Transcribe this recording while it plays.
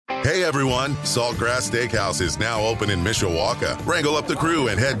Hey everyone, Saltgrass Steakhouse is now open in Mishawaka. Wrangle up the crew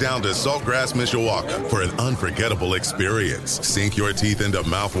and head down to Saltgrass Mishawaka for an unforgettable experience. Sink your teeth into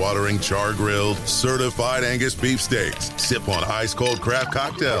mouth-watering char-grilled, certified Angus beef steaks. Sip on ice-cold craft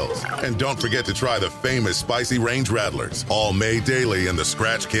cocktails. And don't forget to try the famous spicy range rattlers, all made daily in the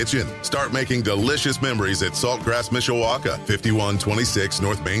Scratch Kitchen. Start making delicious memories at Saltgrass Mishawaka, 5126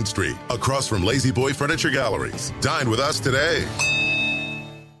 North Main Street, across from Lazy Boy Furniture Galleries. Dine with us today.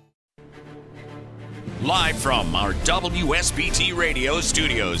 Live from our WSBT radio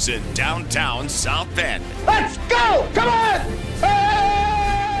studios in downtown South Bend. Let's go! Come on!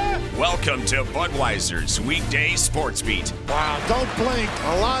 Welcome to Budweiser's Weekday Sports Beat. Wow, don't blink.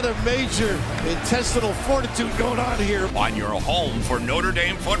 A lot of major intestinal fortitude going on here. On your home for Notre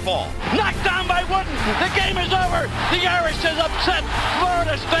Dame football. Knocked down by Wooden. The game is over. The Irish is upset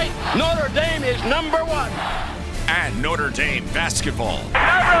Florida State. Notre Dame is number one. And Notre Dame basketball. Number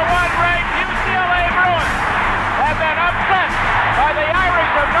one ranked UCLA Bruins have been upset by the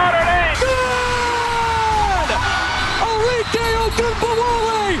Irish of Notre Dame. Good! Arike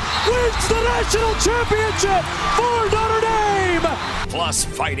Ogunbowale wins the national championship for Notre Dame. Plus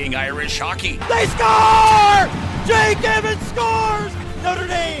Fighting Irish hockey. They score! Jake Evans scores! Notre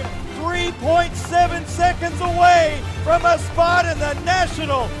Dame 3.7 seconds away from a spot in the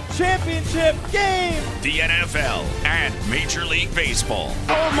national championship game. The NFL and Major League Baseball.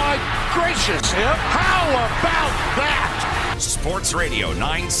 Oh my gracious! How about that? Sports Radio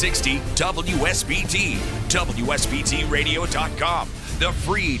 960 WSBT. WSBTradio.com. The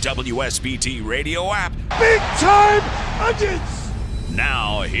free WSBT radio app. Big time onions!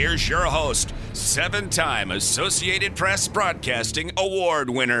 Now, here's your host, 7-time Associated Press Broadcasting Award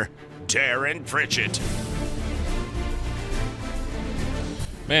winner, Darren Pritchett.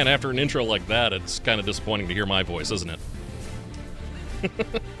 Man, after an intro like that, it's kind of disappointing to hear my voice, isn't it?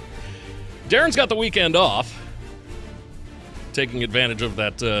 Darren's got the weekend off, taking advantage of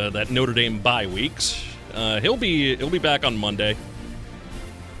that Notre Dame bye weeks. He'll be back on Monday.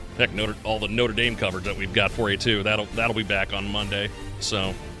 Heck, all the Notre Dame coverage that we've got for you too. That'll be back on Monday.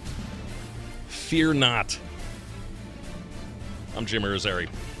 So fear not. I'm Jim Irizarry.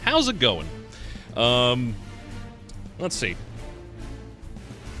 How's it going? Let's see.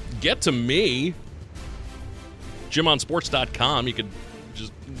 Get to me. JimOnSports.com. You could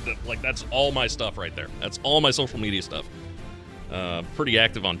just, that's all my stuff right there. That's all my social media stuff. Pretty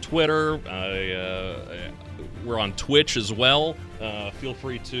active on Twitter. We're on Twitch as well. Feel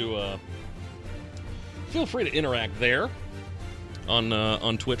free to interact there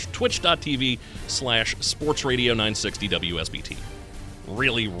on Twitch. Twitch.tv/sportsradio960 WSBT.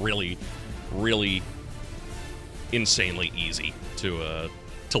 Really insanely easy to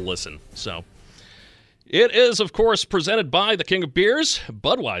listen. So it is, of course, presented by the King of Beers,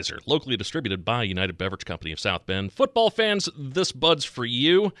 Budweiser, locally distributed by United Beverage Company of South Bend. Football fans, this Bud's for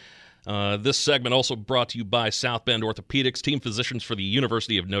you. This segment also brought to you by South Bend Orthopedics, team physicians for the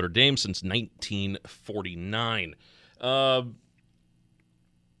University of Notre Dame since 1949. I'm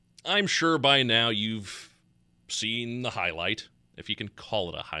sure by now you've seen the highlight, if you can call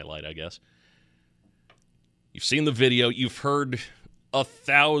it a highlight, I guess. You've seen the video. You've heard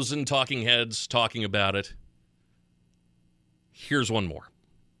 1,000 talking heads talking about it. Here's one more.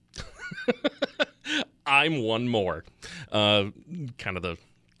 I'm one more. Kind of the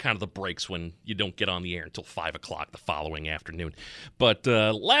breaks when you don't get on the air until 5 o'clock the following afternoon. But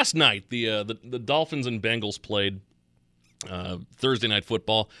last night, the Dolphins and Bengals played Thursday Night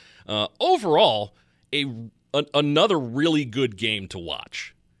Football. Overall, another really good game to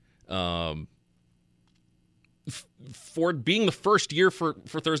watch. For being the first year for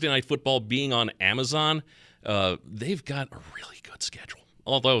Thursday Night Football being on Amazon, they've got a really good schedule.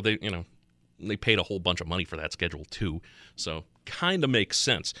 Although they paid a whole bunch of money for that schedule too, so kind of makes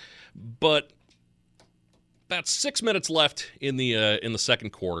sense. But about 6 minutes left in the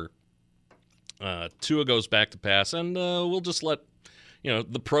second quarter. Tua goes back to pass, and we'll just let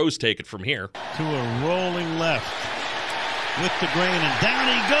the pros take it from here. Tua rolling left with the grain, and down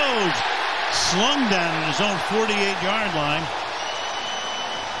he goes. Slung down at his own 48-yard line.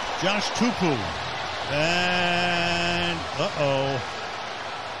 Josh Tupou. And,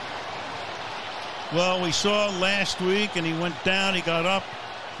 Well, we saw last week, and he went down, he got up,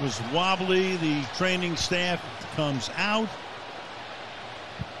 was wobbly. The training staff comes out.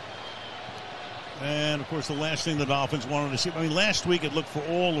 And, of course, the last thing the Dolphins wanted to see. I mean, last week it looked for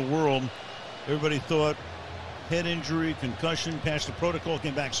all the world. Everybody thought head injury, concussion, passed the protocol,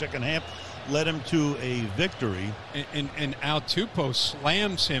 came back second half. Led him to a victory. And Al Tupou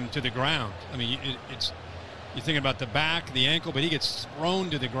slams him to the ground. I mean, You're thinking about the back, the ankle, but he gets thrown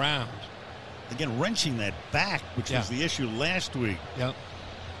to the ground. Again, wrenching that back, which was the issue last week. Yep.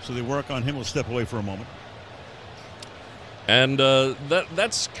 So they work on him. We'll step away for a moment. And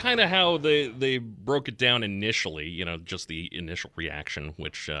that's kind of how they broke it down initially, just the initial reaction,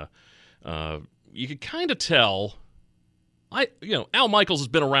 which you could kind of tell. Al Michaels has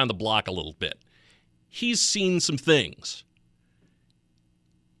been around the block a little bit. He's seen some things.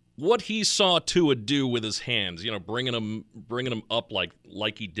 What he saw Tua do with his hands, bringing him up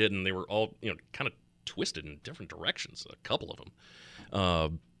like he did, and they were all kind of twisted in different directions. A couple of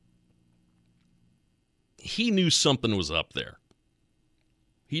them. He knew something was up there.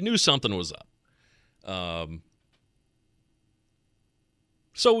 He knew something was up.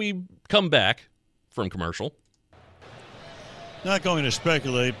 So we come back from commercial. Not going to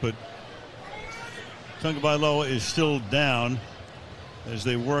speculate, but Tagovailoa is still down as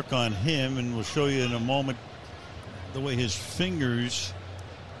they work on him, and we'll show you in a moment the way his fingers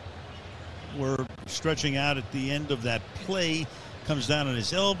were stretching out at the end of that play. Comes down on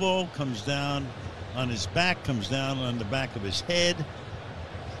his elbow, comes down on his back, comes down on the back of his head.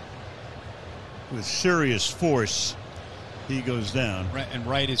 With serious force, he goes down. Right, and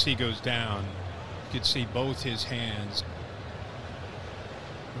right as he goes down, you could see both his hands.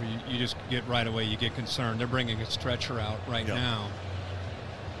 You just get right away, you get concerned. They're bringing a stretcher out right now.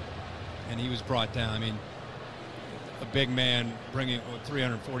 And he was brought down. I mean, a big man bringing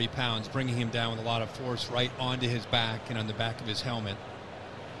 340 pounds, bringing him down with a lot of force right onto his back and on the back of his helmet.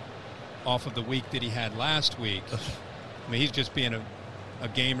 Off of the week that he had last week. I mean, he's just being a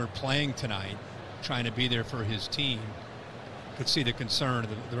gamer playing tonight, trying to be there for his team. Could see the concern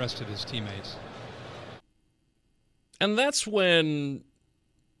of the rest of his teammates. And that's when,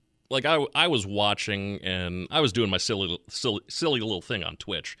 I was watching, and I was doing my silly little thing on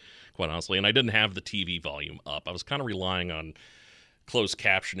Twitch, quite honestly, and I didn't have the TV volume up. I was kind of relying on closed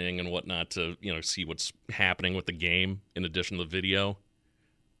captioning and whatnot to, see what's happening with the game in addition to the video.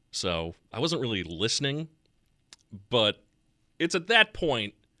 So I wasn't really listening, but it's at that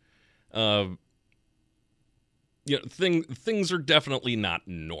point, things are definitely not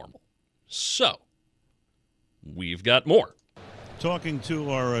normal. So we've got more. Talking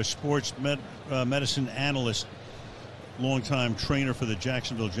to our sports medicine analyst, longtime trainer for the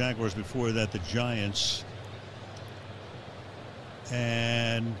Jacksonville Jaguars, before that the Giants.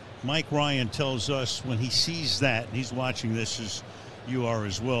 And Mike Ryan tells us when he sees that, and he's watching this as you are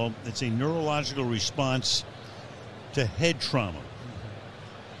as well, it's a neurological response to head trauma.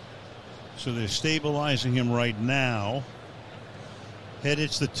 So they're stabilizing him right now. Head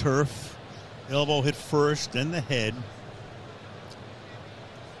hits the turf, elbow hit first, then the head.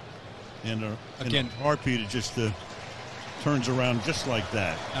 And again, heartbeat, it just turns around just like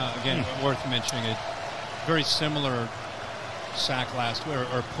that. Again, worth mentioning it. Very similar sack last week,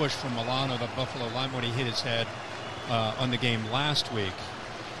 or push from Milano, the Buffalo lineman, when he hit his head on the game last week.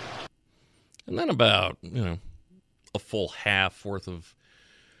 And then about a full half worth of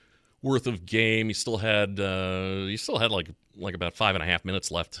game. He still had like about 5.5 minutes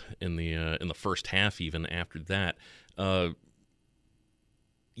left in the first half. Even after that.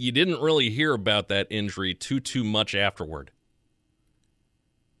 You didn't really hear about that injury too much afterward.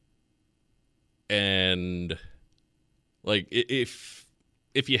 And if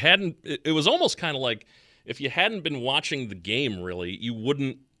you hadn't, it was almost kind of like if you hadn't been watching the game really, you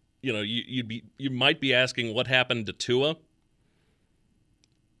wouldn't, you might be asking what happened to Tua,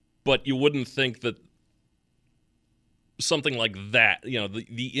 but you wouldn't think that something like that,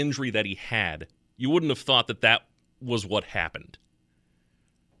 the injury that he had, you wouldn't have thought that was what happened.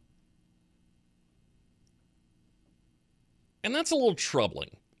 And that's a little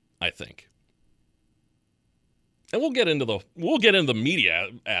troubling, I think. And we'll get into the media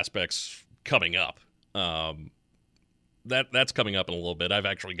aspects coming up. That's coming up in a little bit. I've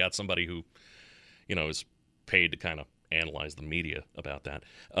actually got somebody who, is paid to kind of analyze the media about that.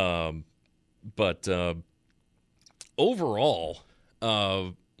 But overall,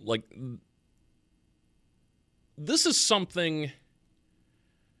 this is something.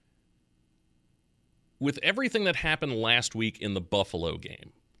 With everything that happened last week in the Buffalo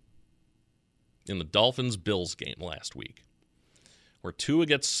game, in the Dolphins-Bills game last week, where Tua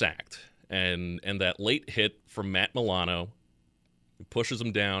gets sacked, and that late hit from Matt Milano pushes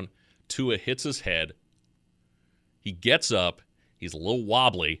him down, Tua hits his head, he gets up, he's a little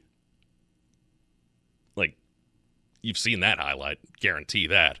wobbly. You've seen that highlight, guarantee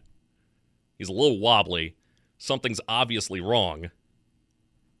that. He's a little wobbly, something's obviously wrong.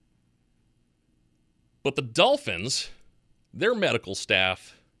 But the Dolphins, their medical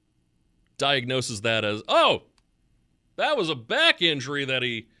staff diagnoses that as, That was a back injury that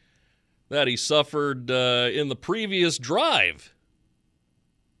he suffered in the previous drive.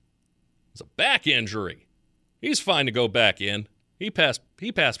 It's a back injury. He's fine to go back in. He passed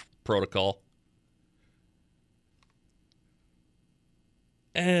protocol.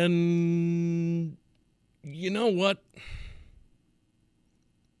 And you know what?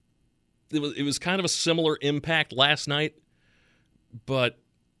 It was kind of a similar impact last night, but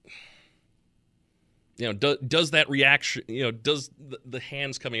does that reaction, does the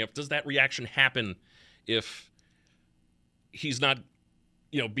hands coming up, does that reaction happen if he's not,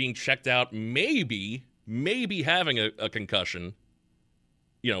 being checked out, maybe having a concussion,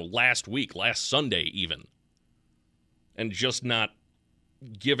 last Sunday even, and just not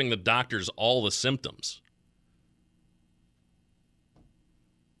giving the doctors all the symptoms?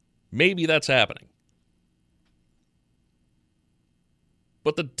 Maybe that's happening.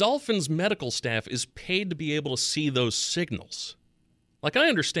 But the Dolphins medical staff is paid to be able to see those signals. Like, I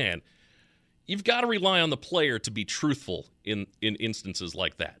understand, you've got to rely on the player to be truthful in instances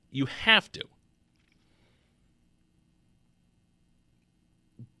like that. You have to.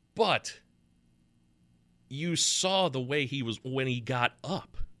 But you saw the way he was when he got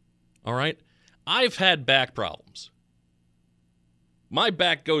up. All right? I've had back problems. My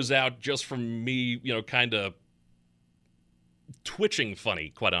back goes out just from me, kind of twitching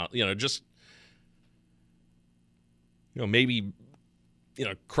funny, quite honestly. Maybe,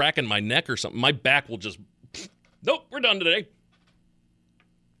 cracking my neck or something. My back will just, nope, we're done today.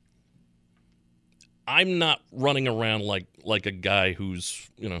 I'm not running around like a guy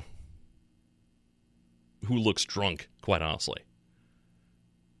who's, who looks drunk, quite honestly.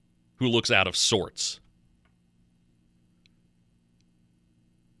 Who looks out of sorts.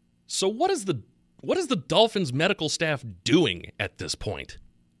 So what is the Dolphins medical staff doing at this point?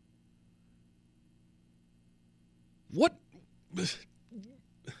 What?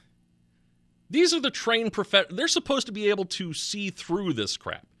 These are the trained professionals. They're supposed to be able to see through this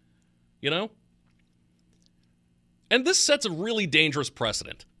crap, And this sets a really dangerous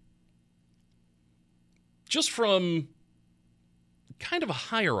precedent. Just from kind of a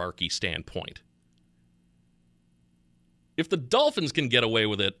hierarchy standpoint. If the Dolphins can get away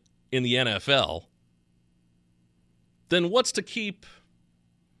with it in the NFL, then what's to keep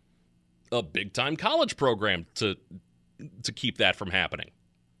a big-time college program to keep that from happening?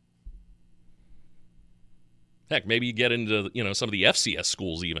 Heck, maybe you get into, some of the FCS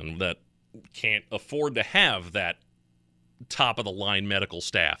schools even that can't afford to have that top-of-the-line medical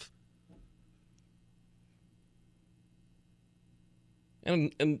staff.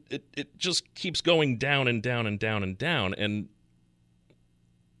 And it just keeps going down and down and down and down, and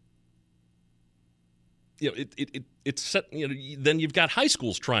it's set. Then you've got high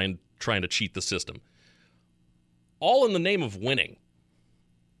schools trying to cheat the system, all in the name of winning.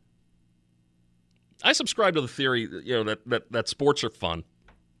 I subscribe to the theory, that sports are fun,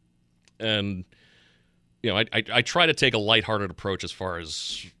 and I try to take a lighthearted approach as far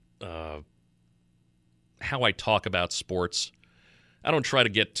as how I talk about sports. I don't try to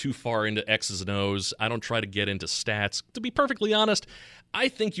get too far into X's and O's. I don't try to get into stats. To be perfectly honest, I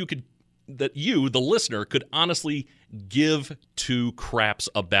think you, the listener, could honestly give two craps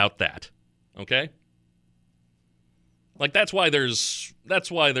about that. Okay? Like, that's why there's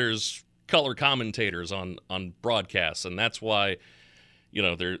color commentators on broadcasts, and that's why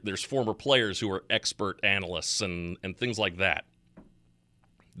there's former players who are expert analysts and things like that.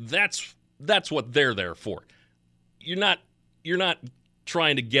 That's what they're there for. You're not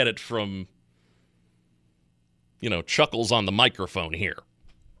trying to get it from, chuckles on the microphone here.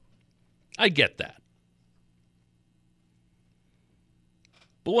 I get that.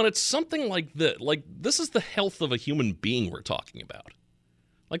 But when it's something like this is the health of a human being we're talking about.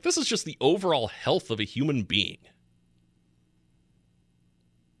 Like, this is just the overall health of a human being.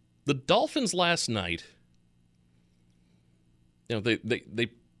 The Dolphins last night, they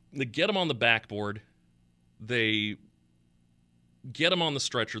get him on the backboard. They get him on the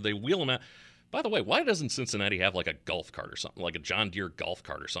stretcher. They wheel him out. By the way, why doesn't Cincinnati have like a golf cart or something, like a John Deere golf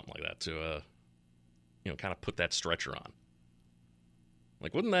cart or something like that to, kind of put that stretcher on?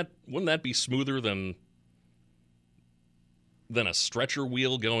 Like, wouldn't that be smoother than a stretcher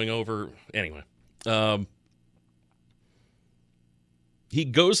wheel going over? Anyway, he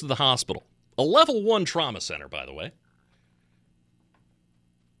goes to the hospital, a level 1 trauma center, by the way.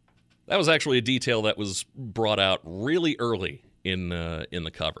 That was actually a detail that was brought out really early in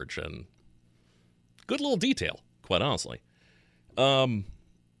the coverage, and good little detail, quite honestly.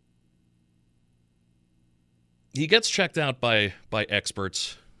 He gets checked out by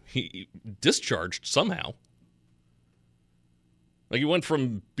experts. He discharged somehow. Like, he went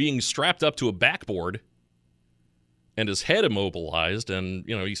from being strapped up to a backboard and his head immobilized, and,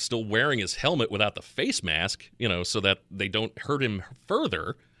 he's still wearing his helmet without the face mask, so that they don't hurt him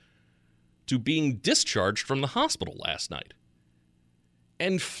further, to being discharged from the hospital last night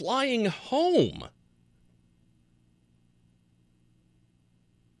and flying home.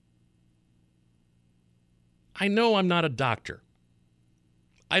 I know I'm not a doctor.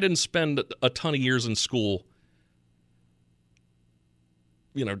 I didn't spend a ton of years in school,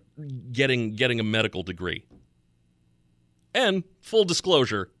 getting a medical degree. And full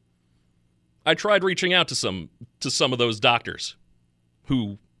disclosure, I tried reaching out to some of those doctors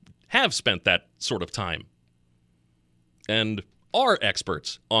who have spent that sort of time and are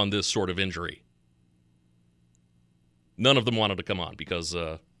experts on this sort of injury. None of them wanted to come on because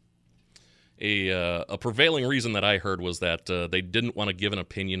a prevailing reason that I heard was that they didn't want to give an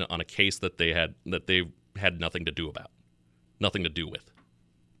opinion on a case that they had nothing to do with.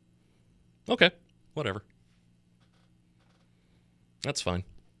 Okay, whatever. That's fine.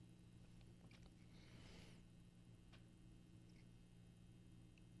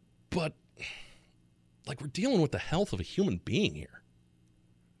 But, we're dealing with the health of a human being here.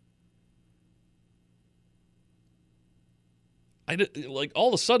 All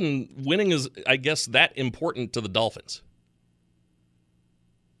of a sudden, winning is, I guess, that important to the Dolphins.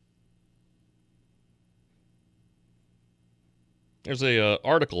 There's a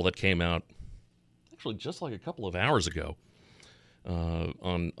article that came out, actually just like a couple of hours ago,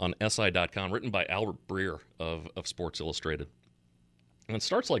 on SI.com, written by Albert Breer of Sports Illustrated. And it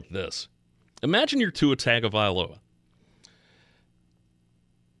starts like this. Imagine you're Tua Tagovailoa.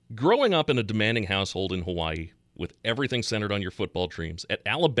 Growing up in a demanding household in Hawaii, with everything centered on your football dreams, at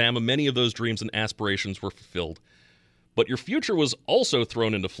Alabama, many of those dreams and aspirations were fulfilled. But your future was also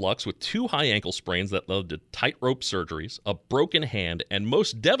thrown into flux with 2 high ankle sprains that led to tightrope surgeries, a broken hand, and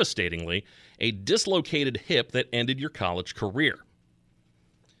most devastatingly, a dislocated hip that ended your college career.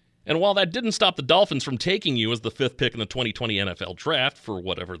 And while that didn't stop the Dolphins from taking you as the 5th pick in the 2020 NFL Draft, for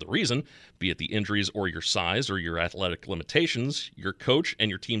whatever the reason, be it the injuries or your size or your athletic limitations, your coach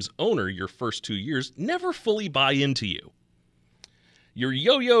and your team's owner your first 2 years never fully buy into you. You're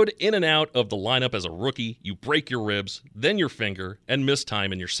yo-yoed in and out of the lineup as a rookie, you break your ribs, then your finger, and miss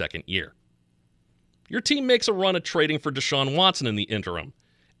time in your second year. Your team makes a run at trading for Deshaun Watson in the interim,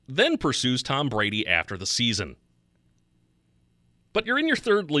 then pursues Tom Brady after the season. But you're in your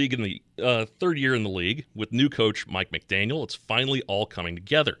third year in the league with new coach Mike McDaniel. It's finally all coming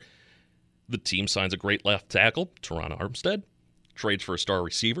together. The team signs a great left tackle, Teron Armstead, trades for a star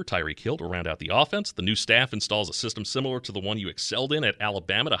receiver, Tyreek Hill, to round out the offense. The new staff installs a system similar to the one you excelled in at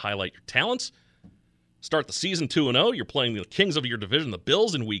Alabama to highlight your talents. Start the season 2-0. You're playing the kings of your division, the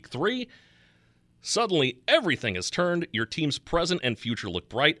Bills, in Week 3. Suddenly, everything has turned. Your team's present and future look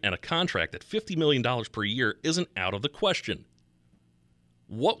bright, and a contract at $50 million per year isn't out of the question.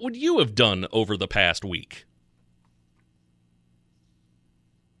 What would you have done over the past week?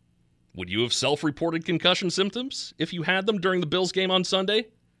 Would you have self-reported concussion symptoms if you had them during the Bills game on Sunday?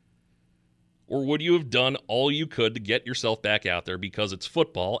 Or would you have done all you could to get yourself back out there because it's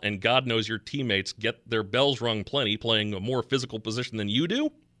football and God knows your teammates get their bells rung plenty playing a more physical position than you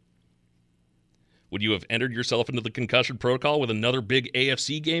do? Would you have entered yourself into the concussion protocol with another big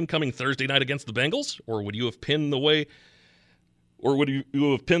AFC game coming Thursday night against the Bengals? Or would you have pinned the way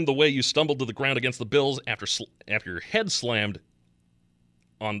you stumbled to the ground against the Bills after your head slammed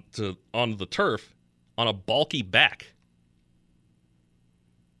on the turf on a bulky back?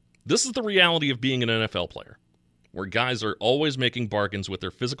 This is the reality of being an NFL player, where guys are always making bargains with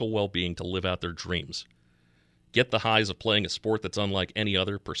their physical well-being to live out their dreams. Get the highs of playing a sport that's unlike any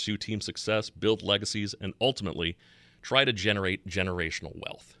other, pursue team success, build legacies, and ultimately try to generate generational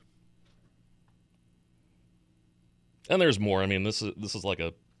wealth. And there's more. I mean, this is like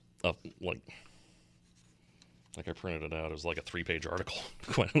like I printed it out. It was like a 3-page article,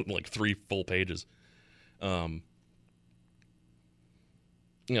 like 3 full pages.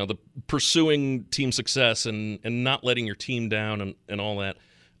 The pursuing team success and not letting your team down and all that.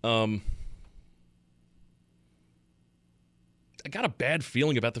 I got a bad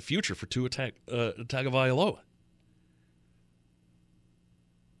feeling about the future for Tua Tagovailoa.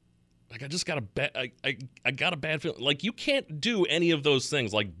 Like, I just got I got a bad feeling. Like, you can't do any of those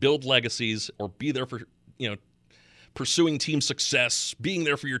things, like build legacies or be there for, pursuing team success, being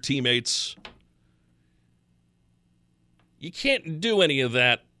there for your teammates. You can't do any of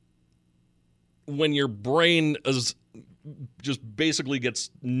that when your brain is just basically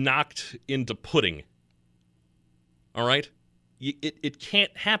gets knocked into pudding. All right? It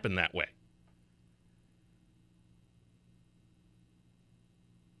can't happen that way.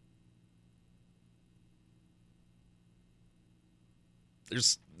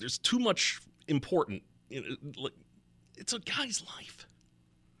 There's too much important. It's a guy's life.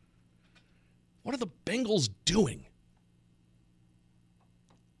 What are the Bengals doing?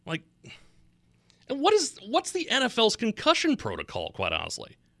 Like, and what's the NFL's concussion protocol, quite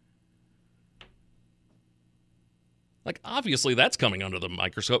honestly? Like, obviously that's coming under the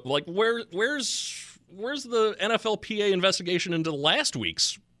microscope. Like, where's the NFLPA investigation into last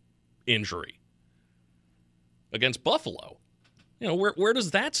week's injury against Buffalo? You know, where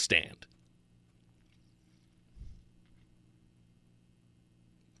does that stand?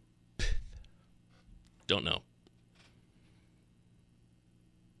 Don't know.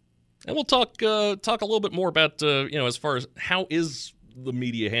 And we'll talk a little bit more about as far as how is the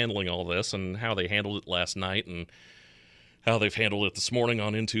media handling all this and how they handled it last night and how they've handled it this morning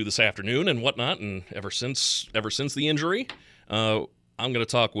on into this afternoon and whatnot, and ever since the injury. I'm going to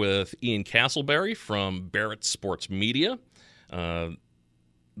talk with Ian Castleberry from Barrett Sports Media.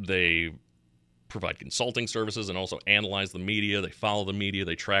 They provide consulting services and also analyze the media. They follow the media.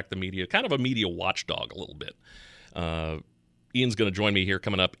 They track the media. Kind of a media watchdog a little bit. Ian's going to join me here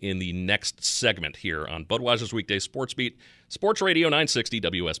coming up in the next segment here on Budweiser's Weekday Sports Beat, Sports Radio 960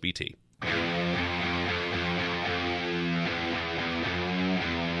 WSBT.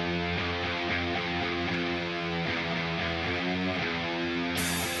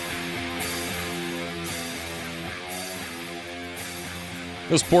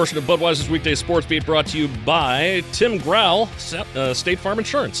 This portion of Budweiser's Weekday Sports Beat brought to you by Tim Growl, State Farm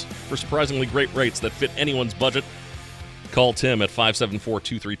Insurance. For surprisingly great rates that fit anyone's budget, call Tim at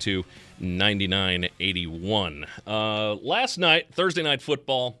 574-232-9981. Last night, Thursday Night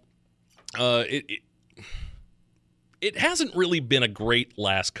Football, it hasn't really been a great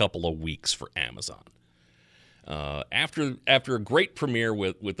last couple of weeks for Amazon. After a great premiere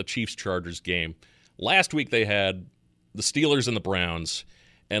with the Chiefs-Chargers game, last week they had the Steelers and the Browns.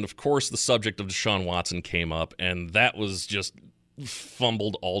 And, of course, the subject of Deshaun Watson came up, and that was just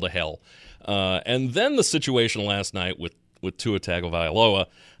fumbled all to hell. And then the situation last night with Tua Tagovailoa.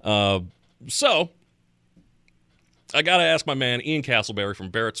 So I got to ask my man, Ian Castleberry from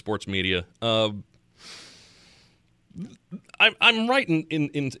Barrett Sports Media. I'm right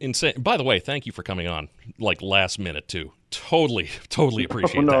in saying, by the way, thank you for coming on, like, last minute, too. Totally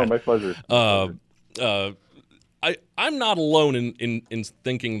appreciate that. No, my pleasure. I'm not alone in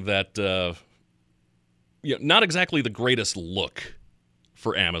thinking that not exactly the greatest look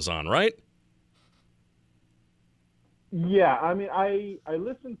for Amazon, right? Yeah, I mean, I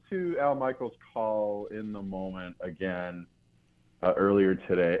listened to Al Michaels' call in the moment again earlier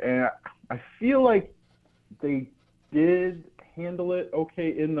today, and I feel like they did handle it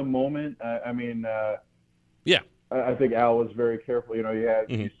okay in the moment. Yeah. I think Al was very careful. You know,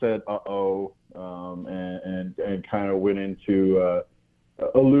 he said "uh-oh," and kind of went into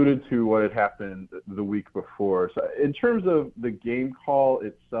alluded to what had happened the week before. So in terms of the game call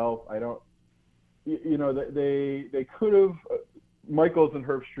itself, I don't. You know, they could have, Michaels and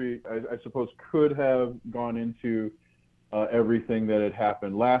Herbstreit, I suppose, could have gone into everything that had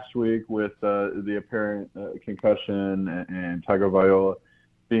happened last week with the apparent concussion and Tagovailoa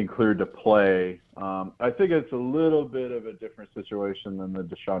being cleared to play. I think it's a little bit of a different situation than the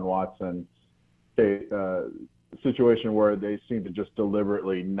Deshaun Watson situation where they seem to just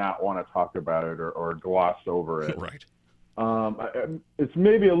deliberately not want to talk about it or gloss over it. Right. It's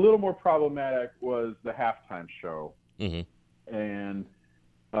maybe a little more problematic was the halftime show. Mm-hmm. And,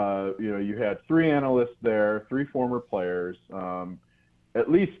 you had three analysts there, three former players, at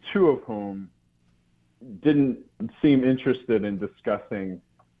least two of whom didn't seem interested in discussing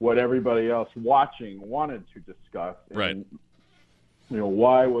what everybody else watching wanted to discuss. Right. And,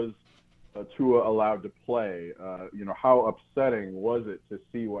 why was Tua allowed to play? How upsetting was it to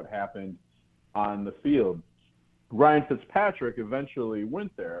see what happened on the field? Ryan Fitzpatrick eventually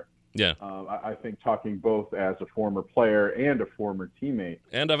went there. Yeah. I think talking both as a former player and a former teammate.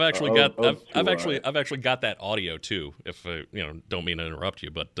 And I've actually I've actually got that audio too. If don't mean to interrupt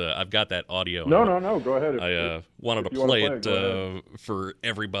you, but I've got that audio. No, go ahead. I wanted to play it for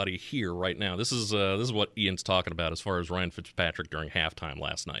everybody here right now. This is what Ian's talking about as far as Ryan Fitzpatrick during halftime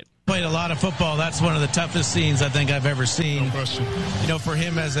last night. Played a lot of football. That's one of the toughest scenes I think I've ever seen. No question. For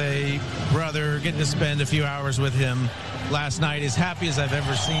him as a brother, getting to spend a few hours with him last night, as happy as I've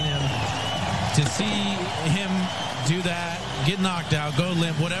ever seen him. To see him do that, get knocked out, go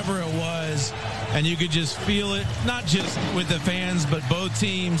limp, whatever it was, and you could just feel it, not just with the fans, but both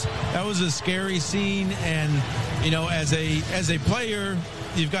teams. That was a scary scene, and, as a player,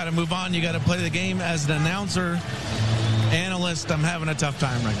 you've got to move on. You got to play the game. As an announcer, analyst, I'm having a tough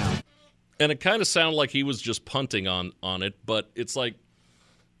time right now. And it kind of sounded like he was just punting on it, but it's like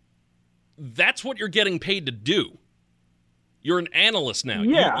that's what you're getting paid to do. You're an analyst now.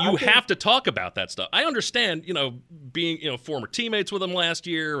 Yeah, you have to talk about that stuff. I understand, being, former teammates with him last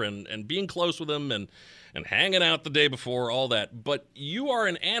year and being close with him and hanging out the day before, all that. But you are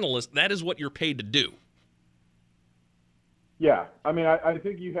an analyst. That is what you're paid to do. Yeah, I mean, I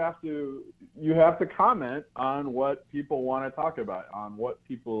think you have to comment on what people want to talk about, on what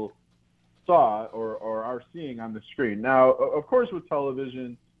people saw or are seeing on the screen. Now, of course, with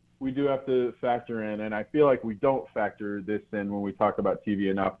television, we do have to factor in, and I feel like we don't factor this in when we talk about TV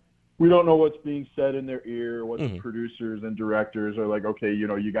enough. We don't know what's being said in their ear, what the producers and directors are like, okay,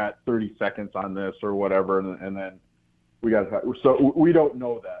 you got 30 seconds on this or whatever, and then we got to – so we don't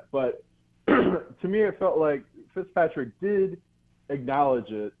know that. But to me, it felt like Fitzpatrick did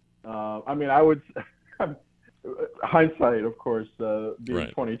acknowledge it. I mean, I would – hindsight, of course, being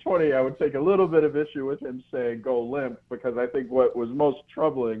 2020, I would take a little bit of issue with him saying go limp, because I think what was most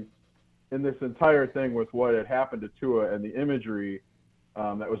troubling in this entire thing with what had happened to Tua and the imagery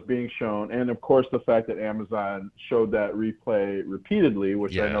that was being shown, and of course the fact that Amazon showed that replay repeatedly,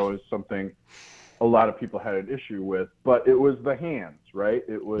 which I know is something a lot of people had an issue with, but it was the hands, right?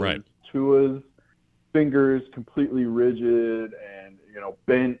 It was Tua's fingers completely rigid and,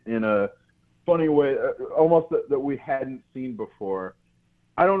 bent in a funny way, almost that we hadn't seen before.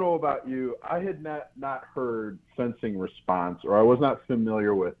 I don't know about you. I had not heard fencing response, or I was not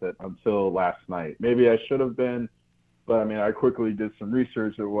familiar with it until last night. Maybe I should have been, but I mean, I quickly did some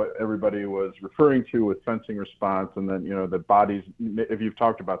research of what everybody was referring to with fencing response, and then, the body's, if you've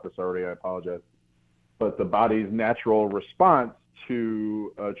talked about this already, I apologize, but the body's natural response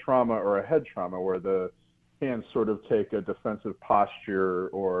to a trauma or a head trauma where the hands sort of take a defensive posture,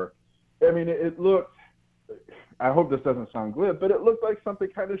 or I mean, it looked, I hope this doesn't sound glib, but it looked like something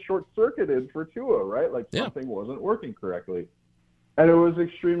kind of short-circuited for Tua, right? Like something wasn't working correctly. And it was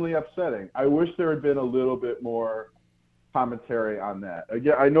extremely upsetting. I wish there had been a little bit more commentary on that.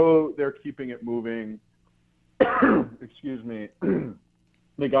 Again, I know they're keeping it moving. Excuse me.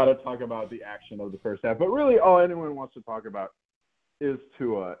 They got to talk about the action of the first half. But really all anyone wants to talk about is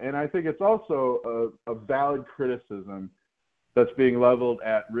Tua. And I think it's also a valid criticism that's being leveled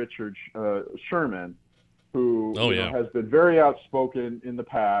at Richard Sherman, who has been very outspoken in the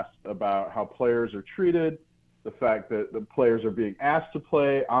past about how players are treated, the fact that the players are being asked to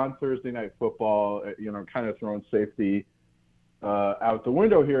play on Thursday Night Football, kind of throwing safety out the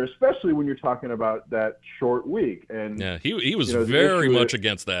window here, especially when you're talking about that short week. And yeah, he was very much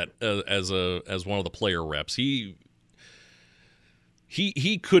against that as one of the player reps. He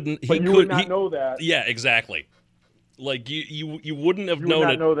couldn't. But you would not know that. Yeah, exactly. Like you wouldn't have known it. You would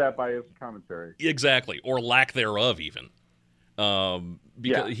not know that by his commentary. Exactly, or lack thereof, even.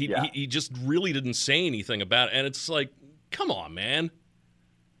 Because he just really didn't say anything about it, and it's like, come on, man.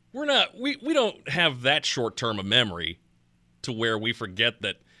 We don't have that short term of memory to where we forget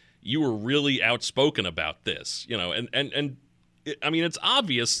that you were really outspoken about this, and I mean, it's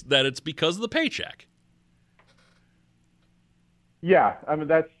obvious that it's because of the paycheck. Yeah, I mean,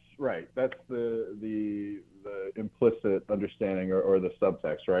 that's right. That's the implicit understanding or the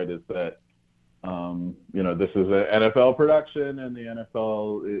subtext, right, is that, this is an NFL production, and the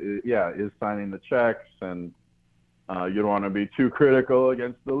NFL, is signing the checks, and you don't want to be too critical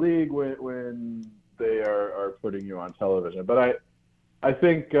against the league when they are putting you on television. But I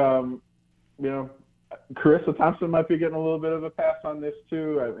think, Carissa Thompson might be getting a little bit of a pass on this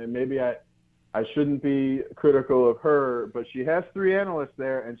too, and maybe I shouldn't be critical of her, but she has 3 analysts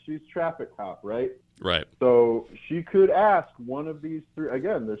there, and she's traffic cop, right? Right. So she could ask one of these 3.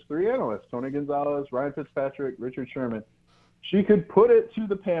 Again, there's 3 analysts: Tony Gonzalez, Ryan Fitzpatrick, Richard Sherman. She could put it to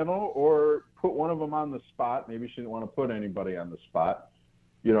the panel or put one of them on the spot. Maybe she didn't want to put anybody on the spot.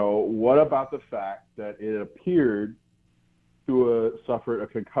 What about the fact that it appeared Tua suffered a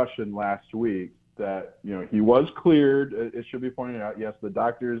concussion last week, that, he was cleared. It should be pointed out, yes, the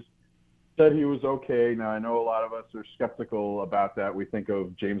doctors said he was okay. Now, I know a lot of us are skeptical about that. We think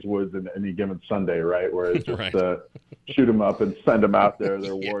of James Woods and Any Given Sunday, right, where it's just shoot him up and send him out there.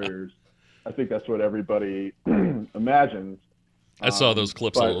 They're warriors. I think that's what everybody imagines. I saw those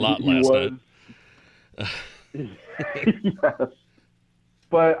clips a lot last night. Yes.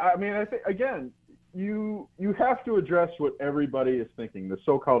 But, I mean, I think, again, you have to address what everybody is thinking, the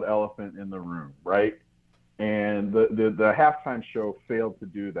so-called elephant in the room, right? And the halftime show failed to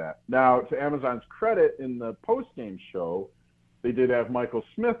do that. Now, to Amazon's credit, in the post-game show, they did have Michael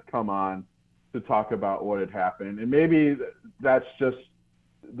Smith come on to talk about what had happened. And maybe that's just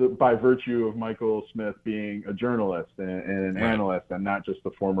by virtue of Michael Smith being a journalist and an analyst and not just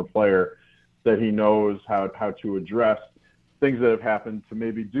a former player, that he knows how to address things that have happened to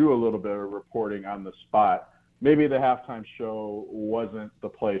maybe do a little bit of reporting on the spot. Maybe the halftime show wasn't the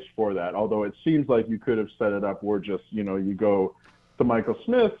place for that, although it seems like you could have set it up where just, you go to Michael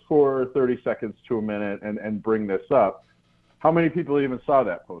Smith for 30 seconds to a minute and bring this up. How many people even saw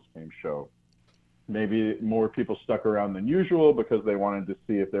that post-game show? Maybe more people stuck around than usual because they wanted to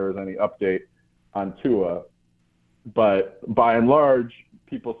see if there was any update on Tua. But by and large,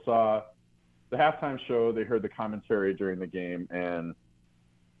 people saw the halftime show, they heard the commentary during the game, and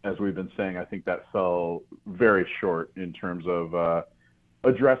as we've been saying, I think that fell very short in terms of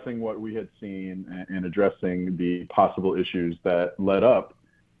addressing what we had seen and addressing the possible issues that led up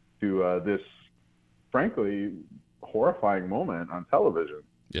to this, frankly, horrifying moment on television.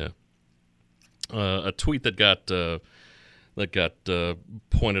 Yeah. A tweet that got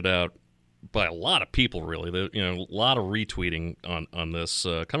pointed out by a lot of people, really. A lot of retweeting on this,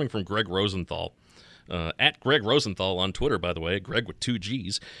 coming from Greg Rosenthal. At Greg Rosenthal on Twitter, by the way, Greg with 2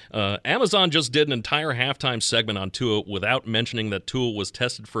 G's. Amazon just did an entire halftime segment on Tua without mentioning that Tua was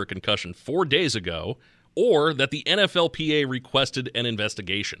tested for a concussion 4 days ago, or that the NFLPA requested an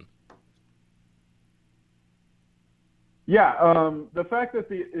investigation. Yeah, the fact that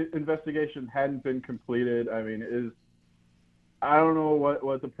the investigation hadn't been completed, I don't know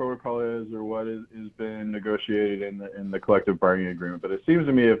what the protocol is or what has been negotiated in the collective bargaining agreement, but it seems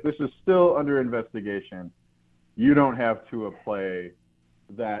to me if this is still under investigation, you don't have to play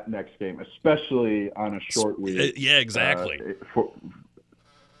that next game, especially on a short week. Yeah, exactly.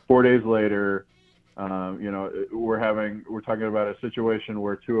 4 days later, we're talking about a situation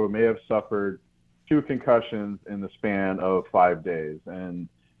where Tua may have suffered 2 concussions in the span of 5 days, and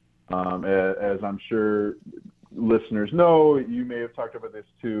as I'm sure listeners know, you may have talked about this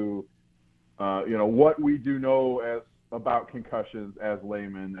too. What we do know about concussions as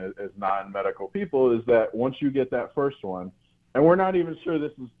laymen, as non-medical people, is that once you get that first one, and we're not even sure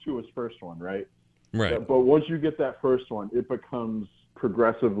this is Tua's first one, right? Right. But once you get that first one, it becomes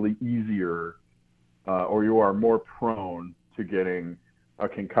progressively easier, or you are more prone to getting a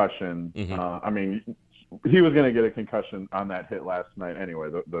concussion. Mm-hmm. He was going to get a concussion on that hit last night anyway.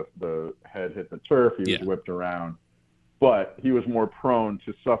 The head hit the turf. He was whipped around. But he was more prone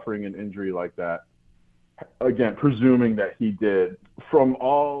to suffering an injury like that. Again, presuming that he did. From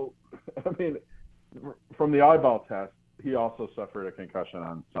the eyeball test, he also suffered a concussion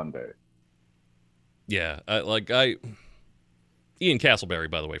on Sunday. Yeah, Ian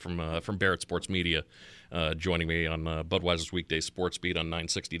Castleberry, by the way, from Barrett Sports Media, joining me on Budweiser's Weekday Sports Beat on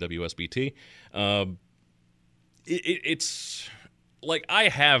 960 WSBT. It's like I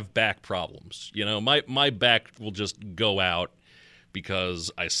have back problems. My back will just go out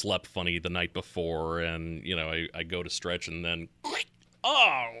because I slept funny the night before, and I go to stretch and then,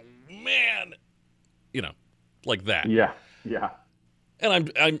 oh man, like that. Yeah.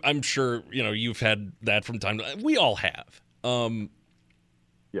 And I'm sure you've had that from time to time. We all have.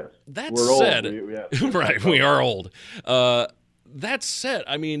 Yes. That We're said, old. Right, we are old. That said,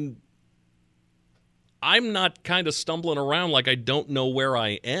 I'm not kind of stumbling around like I don't know where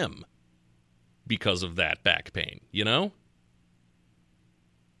I am because of that back pain,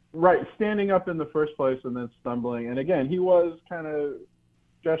 Right, standing up in the first place and then stumbling. And again, he was kind of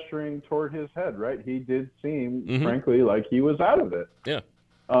gesturing toward his head, right? He did seem, frankly, like he was out of it. Yeah.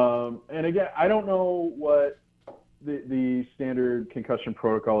 And again, I don't know what the standard concussion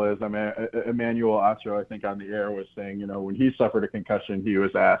protocol is. Emmanuel Acho, I think on the air, was saying, when he suffered a concussion, he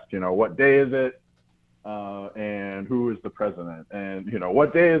was asked, what day is it? And who is the president? And,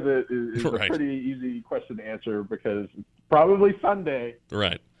 what day is it is right. A pretty easy question to answer because it's probably Sunday.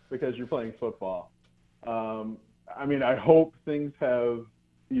 Right. Because you're playing football. I hope things have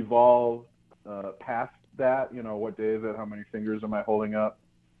evolved past that. What day is it? How many fingers am I holding up?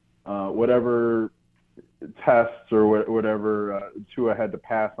 Whatever tests or whatever Tua had to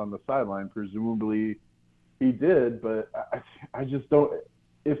pass on the sideline, presumably he did. But I just don't.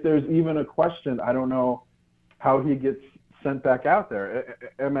 If there's even a question, I don't know how he gets sent back out there.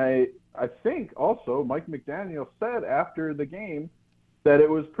 I think also Mike McDaniel said after the game that it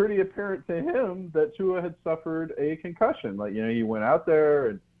was pretty apparent to him that Tua had suffered a concussion. He went out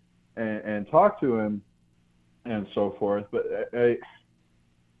there and talked to him and so forth. But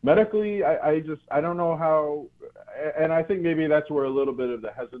medically, I don't know how. And I think maybe that's where a little bit of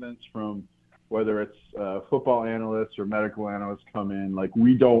the hesitance from whether it's football analysts or medical analysts come in.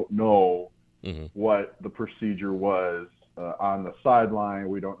 We don't know what the procedure was on the sideline.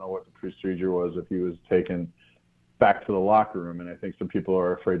 We don't know what the procedure was if he was taken back to the locker room. And I think some people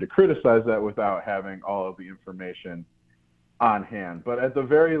are afraid to criticize that without having all of the information on hand. But at the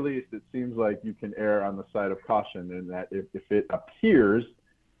very least, it seems like you can err on the side of caution in that if it appears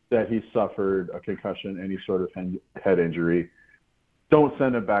that he suffered a concussion, any sort of head injury, don't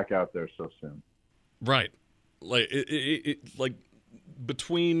send him back out there so soon. Right. Like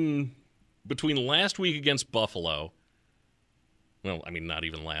between last week against Buffalo, well, I mean, not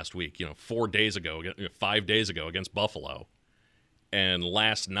even last week, 5 days ago against Buffalo, and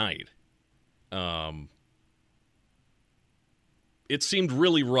last night, it seemed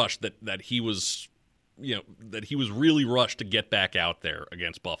really rushed that he was, that he was really rushed to get back out there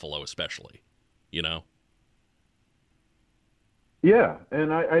against Buffalo, especially, Yeah,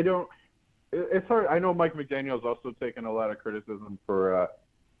 and I don't. It's hard. I know Mike McDaniel's also taken a lot of criticism for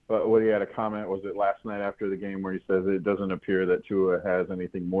what he had a comment, was it last night after the game, where he says it doesn't appear that Tua has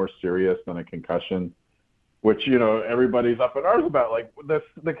anything more serious than a concussion, which, everybody's up in arms about. Like,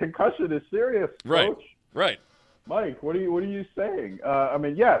 the concussion is serious, Coach. Right. Mike, what are you saying? I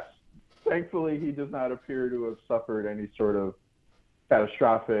mean, yes, thankfully he does not appear to have suffered any sort of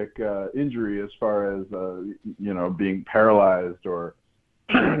catastrophic injury as far as, being paralyzed or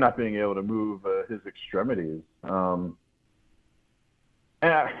not being able to move his extremities. I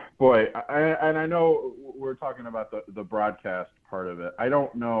know we're talking about the broadcast part of it. I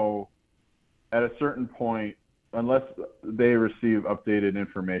don't know, at a certain point, unless they receive updated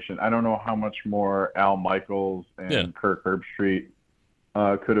information, I don't know how much more Al Michaels and Kirk Herbstreit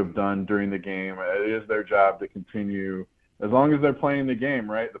could have done during the game. It is their job to continue, as long as they're playing the game,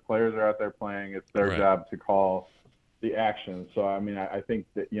 right? The players are out there playing. It's their job to call the action. So, I mean, I think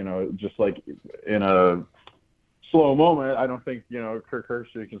that, just like in a slow moment, I don't think, Kirk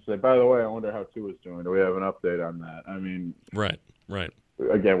Herbstreit can say, by the way, I wonder how Tua's doing. Do we have an update on that? I mean, right.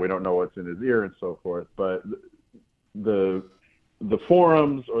 Again, we don't know what's in his ear and so forth, but the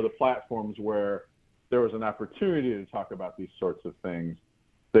forums or the platforms where there was an opportunity to talk about these sorts of things,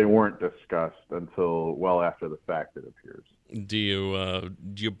 they weren't discussed until well after the fact, it appears. Do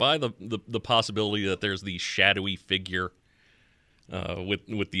you buy the possibility that there's the shadowy figure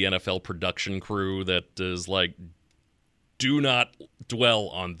with the NFL production crew that is like, do not dwell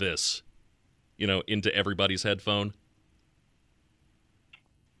on this, into everybody's headphone?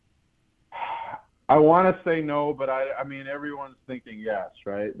 I want to say no, but I mean, everyone's thinking yes,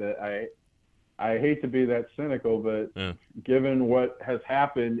 right? That I hate to be that cynical, but given what has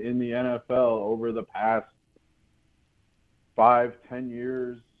happened in the NFL over the past 5-10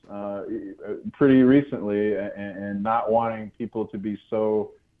 years, pretty recently, and not wanting people to be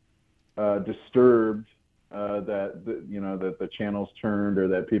so disturbed that the channels turned, or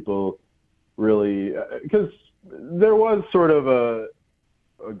that people really, because there was sort of a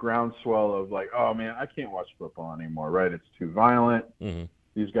groundswell of like, oh man, I can't watch football anymore, right? It's too violent. Mm-hmm.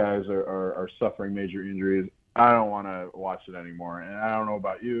 These guys are suffering major injuries. I don't want to watch it anymore. And I don't know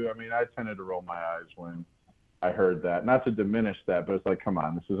about you. I mean, I tended to roll my eyes when I heard that. Not to diminish that, but it's like, come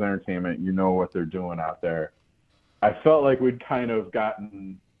on, this is entertainment. You know what they're doing out there. I felt like we'd kind of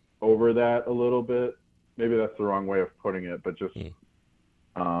gotten over that a little bit. Maybe that's the wrong way of putting it, but just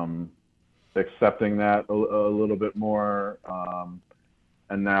accepting that a little bit more.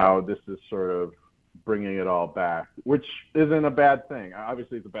 And now this is sort of bringing it all back, which isn't a bad thing.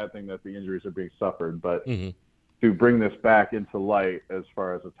 Obviously, it's a bad thing that the injuries are being suffered, but to bring this back into light as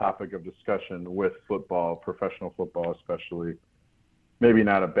far as a topic of discussion with football, professional football especially, maybe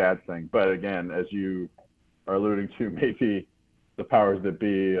not a bad thing. But again, as you are alluding to, maybe the powers that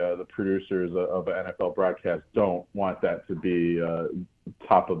be, the producers of an NFL broadcast, don't want that to be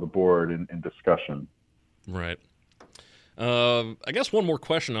top of the board in discussion. Right. I guess one more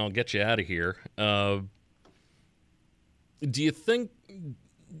question, I'll get you out of here. Do you think,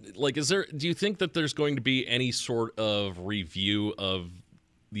 do you think that there's going to be any sort of review of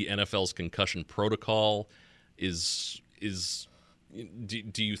the NFL's concussion protocol? Do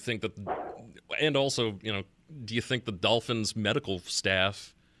you think that, and also, do you think the Dolphins medical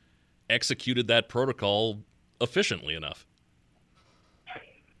staff executed that protocol efficiently enough?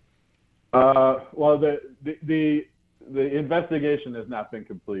 Well, the investigation has not been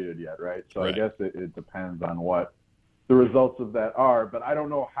completed yet, right? So I guess it depends on what the results of that are. But I don't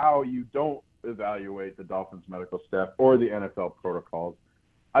know how you don't evaluate the Dolphins medical staff or the NFL protocols.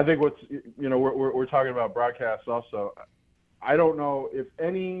 I think we're talking about broadcasts also. I don't know if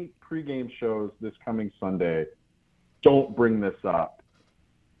any pregame shows this coming Sunday don't bring this up.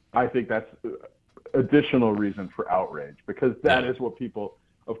 I think that's additional reason for outrage, because that is what people –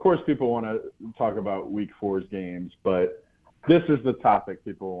 of course, people want to talk about Week 4's games, but this is the topic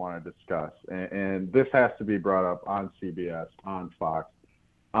people want to discuss. And this has to be brought up on CBS, on Fox,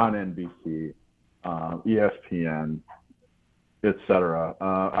 on NBC, ESPN. et cetera.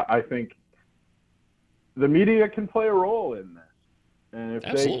 I think the media can play a role in this. And if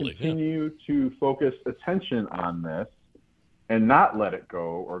they continue to focus attention on this and not let it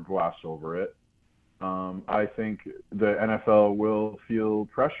go or gloss over it, I think the NFL will feel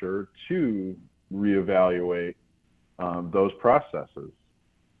pressure to reevaluate those processes.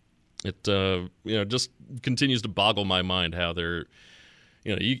 It just continues to boggle my mind how they're,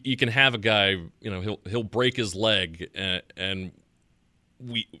 you can have a guy, he'll break his leg and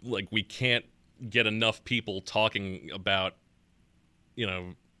we can't get enough people talking about,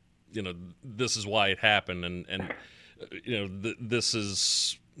 this is why it happened and this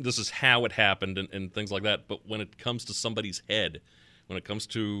is how it happened and things like that. But when it comes to somebody's head, when it comes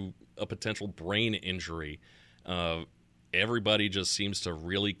to a potential brain injury, everybody just seems to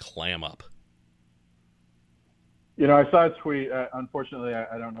really clam up. I saw a tweet. Unfortunately,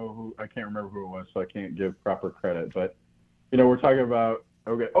 I don't know I can't remember who it was, so I can't give proper credit. But, we're talking about,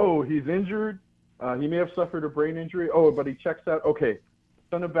 he's injured. He may have suffered a brain injury. But he checks out. Okay,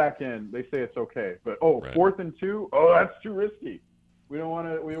 send him back in. They say it's okay. But, right. 4th and 2? That's too risky. We don't want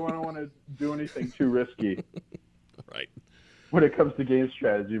to do anything too risky. Right. When it comes to game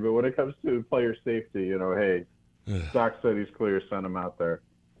strategy, but when it comes to player safety, hey, Doc said he's clear, send him out there.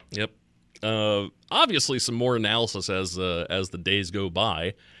 Yep. Obviously, some more analysis as the days go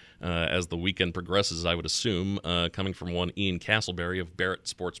by, as the weekend progresses, I would assume, coming from one Ian Castleberry of Barrett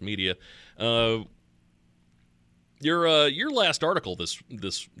Sports Media. Your last article this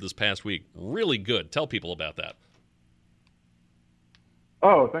past week, really good. Tell people about that.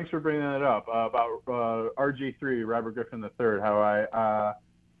 Oh, thanks for bringing that up about RG3, Robert Griffin III. How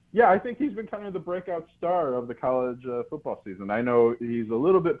I think he's been kind of the breakout star of the college football season. I know he's a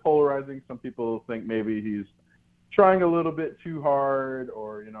little bit polarizing. Some people think maybe he's trying a little bit too hard,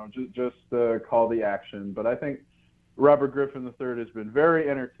 or just call the action. But I think Robert Griffin III has been very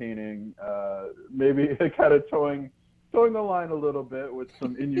entertaining. Maybe kind of towing the line a little bit with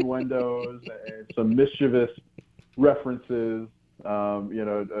some innuendos and some mischievous references.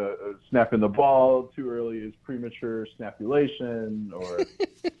 Snapping the ball too early is premature snapulation, or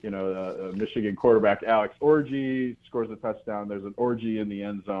Michigan quarterback Alex Orji scores a touchdown. There's an orgy in the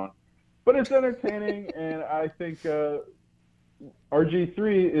end zone, but it's entertaining, and I think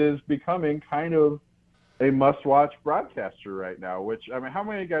RG3 is becoming kind of a must-watch broadcaster right now. Which, how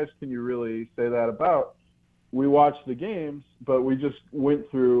many guys can you really say that about? We watch the games, but we just went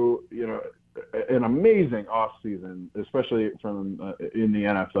through an amazing off season, especially from in the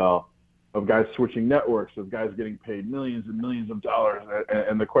NFL, of guys switching networks, of guys getting paid millions and millions of dollars,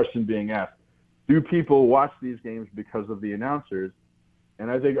 and the question being asked, do people watch these games because of the announcers? And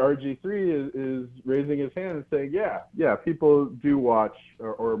I think RG3 is raising his hand and saying, yeah, people do watch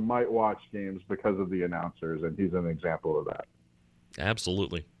or might watch games because of the announcers, and he's an example of that.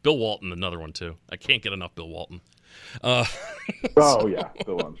 Absolutely. Bill Walton, another one too. I can't get enough Bill Walton. Bill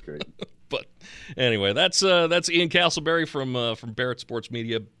Walton's great. But anyway, that's Ian Castleberry from Barrett Sports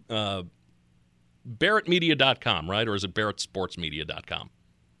Media, BarrettMedia.com, right? Or is it BarrettSportsMedia.com?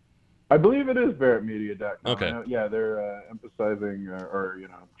 I believe it is BarrettMedia.com. Okay. They're emphasizing or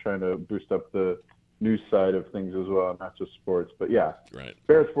trying to boost up the news side of things as well, not just sports. But right.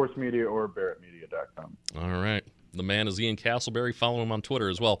 Barrett Sports Media or BarrettMedia.com. All right. The man is Ian Castleberry. Follow him on Twitter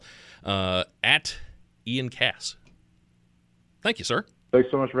as well, at Ian Cass. Thank you, sir. Thanks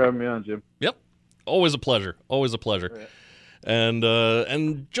so much for having me on, Jim. Yep. Always a pleasure. Always a pleasure. Right.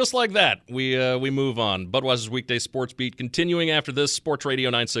 And just like that, we move on. Budweiser's Weekday Sports Beat continuing after this. Sports Radio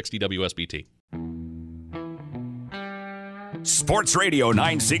 960 WSBT. Sports Radio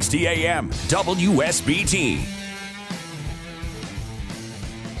 960 AM WSBT.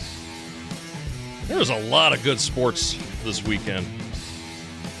 There's a lot of good sports this weekend.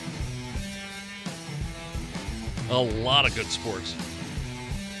 A lot of good sports.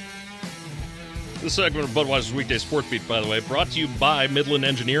 This segment of Budweiser's Weekday Sports Beat, by the way, brought to you by Midland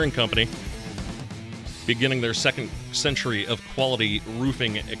Engineering Company, beginning their second century of quality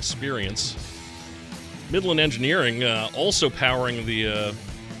roofing experience. Midland Engineering also powering the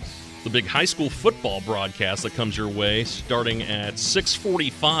big high school football broadcast that comes your way starting at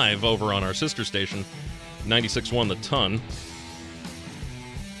 6:45 over on our sister station, 96.1 The Ton.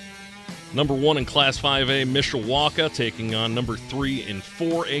 Number 1 in Class 5A, Mishawaka, taking on number 3 in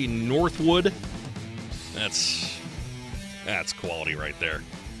 4A, Northwood. That's quality right there.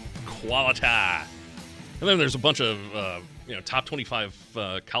 Quality. And then there's a bunch of top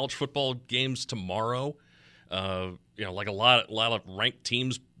 25 college football games tomorrow. Like a lot of ranked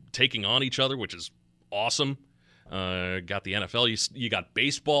teams taking on each other, which is awesome. Got the NFL. You got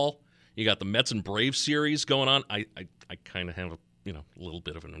baseball. You got the Mets and Braves series going on. I I kind of have a little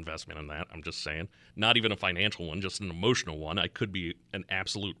bit of an investment in that. I'm just saying. Not even a financial one, just an emotional one. I could be an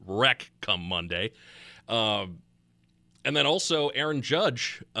absolute wreck come Monday. And then also Aaron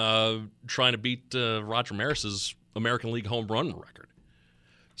Judge trying to beat Roger Maris's American League home run record.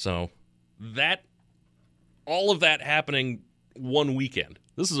 So all of that happening one weekend.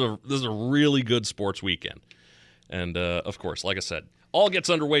 This is a really good sports weekend. And, of course, like I said, all gets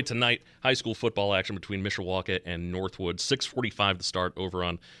underway tonight. High school football action between Mishawaka and Northwood. 6:45 to start over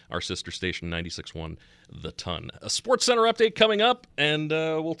on our sister station, 96.1 The Ton. A Sports Center update coming up, and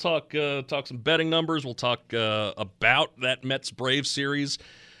we'll talk some betting numbers. We'll talk about that Mets-Braves series.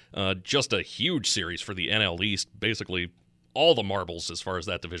 Just a huge series for the NL East. Basically, all the marbles as far as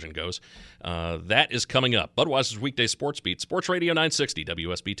that division goes. That is coming up. Budweiser's Weekday Sports Beat. Sports Radio 960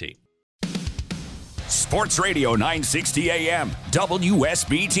 WSBT. Sports Radio 960 AM,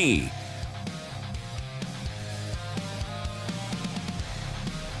 WSBT.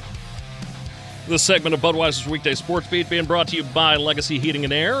 This segment of Budweiser's Weekday Sports Beat being brought to you by Legacy Heating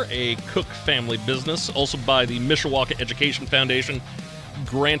and Air, a Cook family business. Also by the Mishawaka Education Foundation,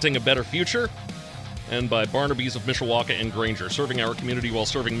 granting a better future. And by Barnaby's of Mishawaka and Granger, serving our community while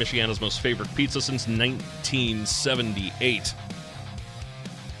serving Michiana's most favorite pizza since 1978.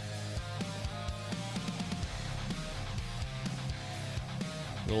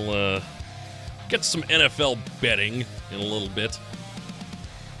 We'll get some NFL betting in a little bit.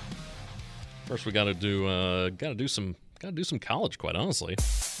 First, we got to do some college, quite honestly.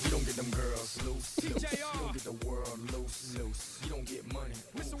 We don't get them girls loose. You don't get the world loose. You don't get money.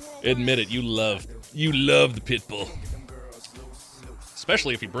 Admit it, you love the pit bull,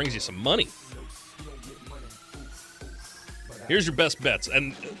 especially if he brings you some money. Here's your best bets,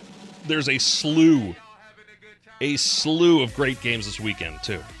 and there's a slew of great games this weekend,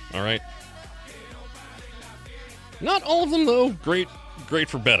 too. All right? Not all of them, though, great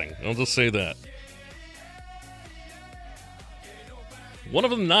for betting. I'll just say that. One of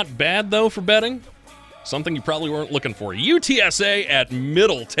them not bad, though, for betting. Something you probably weren't looking for. UTSA at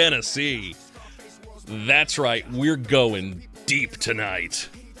Middle Tennessee. That's right. We're going deep tonight.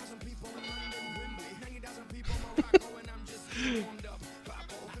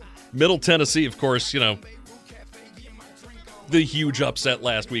 Middle Tennessee, of course, the huge upset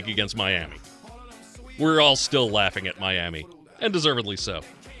last week against Miami. We're all still laughing at Miami, and deservedly so.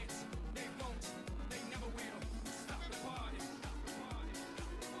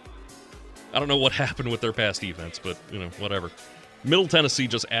 I don't know what happened with their pass defense, but, whatever. Middle Tennessee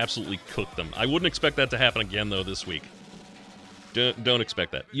just absolutely cooked them. I wouldn't expect that to happen again, though, this week. Don't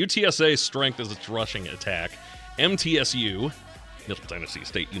expect that. UTSA's strength is its rushing attack. MTSU, Middle Tennessee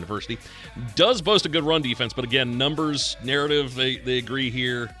State University, does boast a good run defense, but again, numbers, narrative, they agree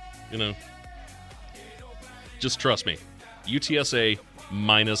here. Just trust me. UTSA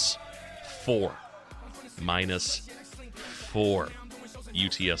 -4. -4.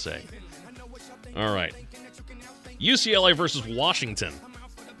 UTSA. All right. UCLA versus Washington.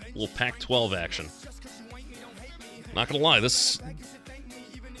 A little Pac-12 action. Not going to lie, this is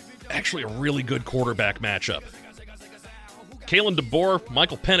actually a really good quarterback matchup. Kalen DeBoer,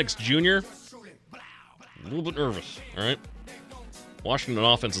 Michael Penix Jr. A little bit nervous, all right? Washington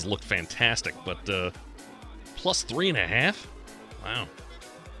offense has looked fantastic, but +3.5? Wow.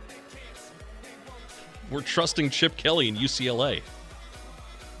 We're trusting Chip Kelly in UCLA.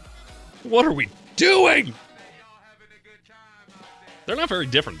 What are we doing? They're not very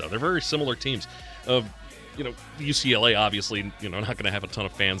different, though. They're very similar teams. UCLA, obviously, not going to have a ton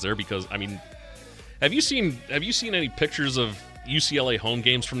of fans there because, have you seen any pictures of UCLA home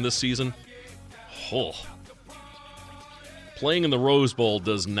games from this season? Oh. Playing in the Rose Bowl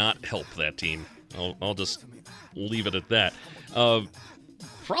does not help that team. I'll just leave it at that.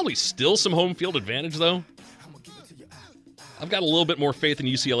 Probably still some home field advantage, though. I've got a little bit more faith in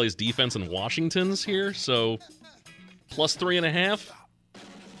UCLA's defense than Washington's here, so +3.5.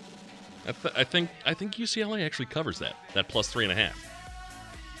 I think UCLA actually covers that +3.5.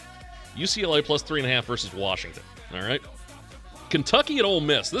 UCLA +3.5 versus Washington. All right. Kentucky at Ole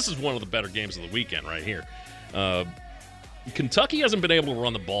Miss. This is one of the better games of the weekend right here. Kentucky hasn't been able to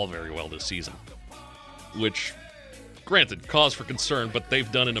run the ball very well this season, which, granted, cause for concern, but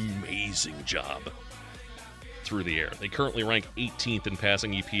they've done an amazing job through the air. They currently rank 18th in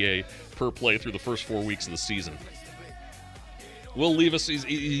passing EPA per play through the first 4 weeks of the season. Will Levis,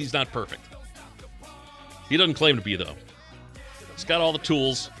 he's not perfect. He doesn't claim to be, though. He's got all the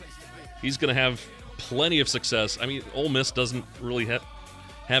tools. He's going to have plenty of success. Ole Miss doesn't really have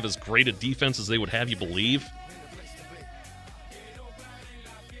as great a defense as they would have you believe.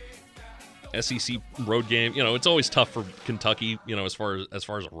 SEC road game. It's always tough for Kentucky, as far as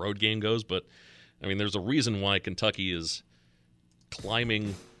a road game goes. But I mean, there's a reason why Kentucky is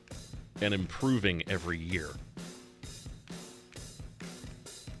climbing and improving every year.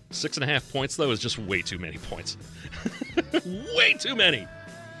 6.5 points, though, is just way too many points. Way too many.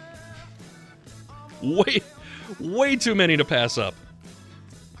 Way too many to pass up.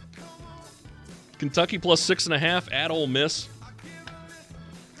 Kentucky plus 6.5 at Ole Miss.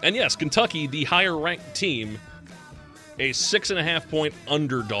 And yes, Kentucky, the higher-ranked team, a 6.5-point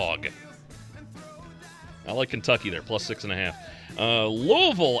underdog. I like Kentucky there, plus 6.5.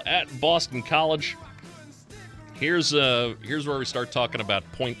 Louisville at Boston College. Here's where we start talking about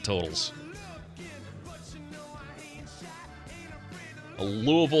point totals. A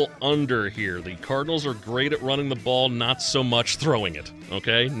Louisville under here. The Cardinals are great at running the ball, not so much throwing it.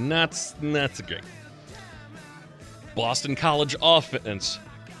 Okay? Not great. Boston College offense,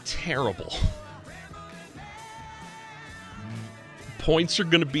 terrible. Points are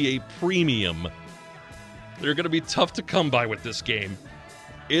going to be a premium. They're going to be tough to come by with this game.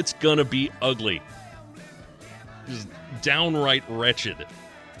 It's going to be ugly. Just downright wretched.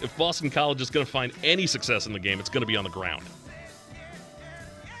 If Boston College is going to find any success in the game, it's going to be on the ground.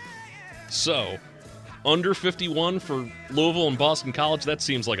 So, under 51 for Louisville and Boston College, that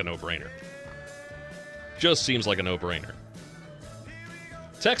seems like a no-brainer. Just seems like a no-brainer.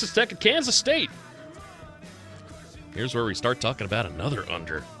 Texas Tech at Kansas State. Here's where we start talking about another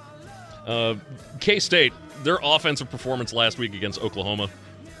under. K-State, their offensive performance last week against Oklahoma,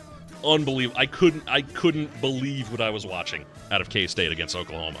 unbelievable. I couldn't believe what I was watching out of K-State against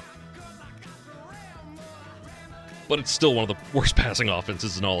Oklahoma. But it's still one of the worst passing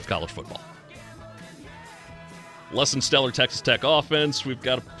offenses in all of college football. Less than stellar Texas Tech offense. We've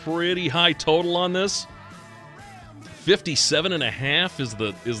got a pretty high total on this.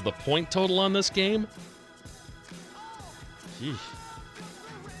 57.5 is the point total on this game. Jeez.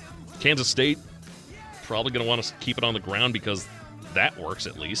 Kansas State probably going to want to keep it on the ground because that works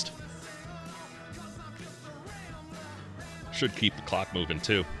at least. Should keep the clock moving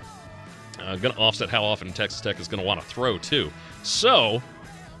too. Going to offset how often Texas Tech is going to want to throw, too. So,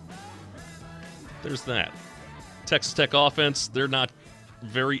 there's that. Texas Tech offense, they're not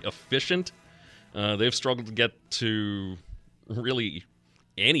very efficient. They've struggled to get to really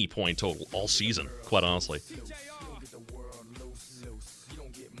any point total all season, quite honestly.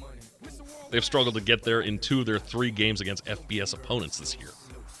 They've struggled to get there in 2 of their 3 games against FBS opponents this year.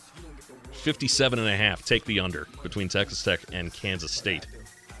 57.5, take the under between Texas Tech and Kansas State.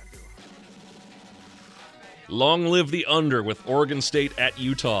 Long live the under with Oregon State at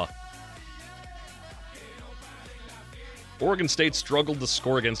Utah. Oregon State struggled to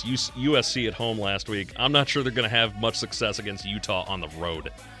score against USC at home last week. I'm not sure they're going to have much success against Utah on the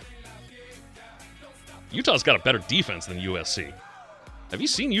road. Utah's got a better defense than USC. Have you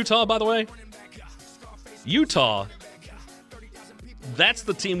seen Utah, by the way? Utah, that's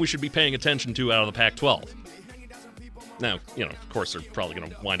the team we should be paying attention to out of the Pac-12. Now, of course, they're probably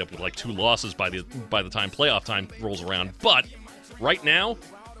going to wind up with like 2 losses by the time playoff time rolls around. But right now,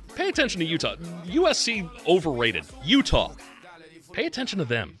 pay attention to Utah. USC overrated. Utah, pay attention to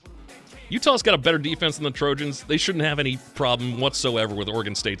them. Utah's got a better defense than the Trojans. They shouldn't have any problem whatsoever with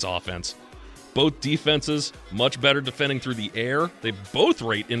Oregon State's offense. Both defenses, much better defending through the air. They both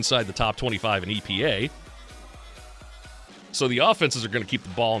rate inside the top 25 in EPA. So the offenses are going to keep the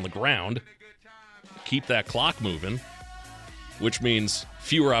ball on the ground, keep that clock moving, which means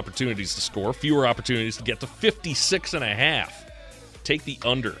fewer opportunities to score, fewer opportunities to get to 56.5. Take the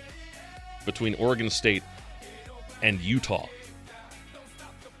under between Oregon State and Utah.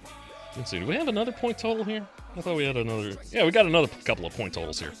 Let's see, do we have another point total here? I thought we had another. Yeah, we got another couple of point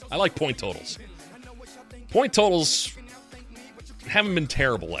totals here. I like point totals. Point totals haven't been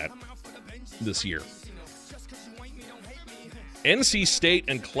terrible at this year. NC State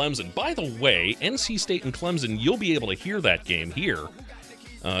and Clemson. By the way, NC State and Clemson, you'll be able to hear that game here.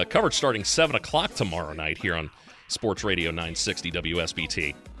 Coverage starting 7 o'clock tomorrow night here on Sports Radio 960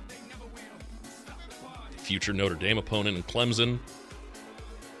 WSBT. Future Notre Dame opponent in Clemson.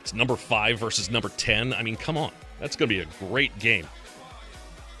 It's number 5 versus number 10. I mean, come on. That's going to be a great game.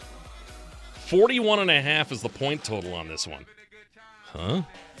 41.5 is the point total on this one. Huh?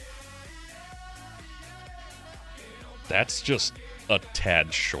 That's just a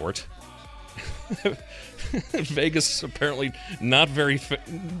tad short. Vegas apparently not very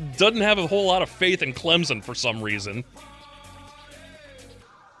doesn't have a whole lot of faith in Clemson for some reason.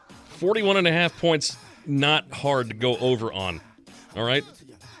 41.5 points, not hard to go over on. All right?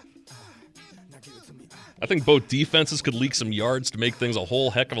 I think both defenses could leak some yards to make things a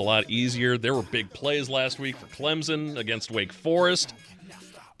whole heck of a lot easier. There were big plays last week for Clemson against Wake Forest.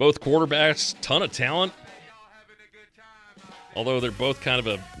 Both quarterbacks, ton of talent. Although they're both kind of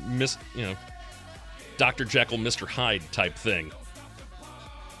a Dr. Jekyll, Mr. Hyde type thing.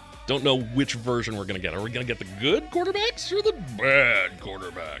 Don't know which version we're going to get. Are we going to get the good quarterbacks or the bad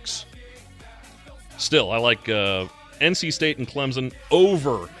quarterbacks? Still, I like NC State and Clemson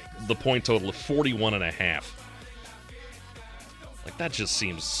over the point total of 41.5. Like, that just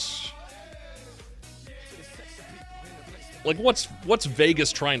seems... Like, what's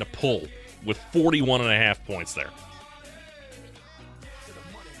Vegas trying to pull with 41.5 points there?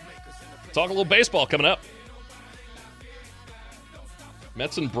 Talk a little baseball coming up.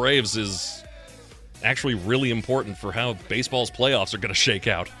 Mets and Braves is actually really important for how baseball's playoffs are going to shake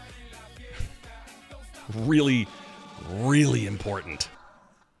out. Really, really important.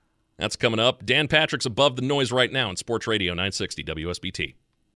 That's coming up. Dan Patrick's Above the Noise right now on Sports Radio 960 WSBT.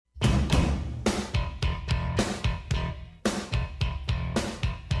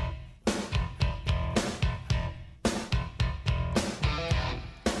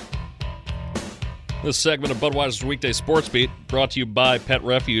 This segment of Budweiser's Weekday Sports Beat brought to you by Pet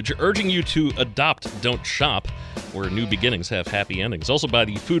Refuge, urging you to adopt, don't shop, where new beginnings have happy endings. Also by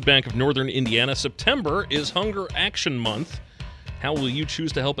the Food Bank of Northern Indiana. September is Hunger Action Month. How will you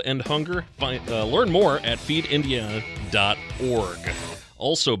choose to help end hunger? Learn more at feedindiana.org.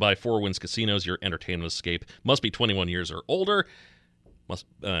 Also by Four Winds Casinos, your entertainment escape. Must be 21 years or older.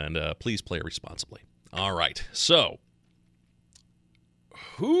 Please play responsibly. All right, so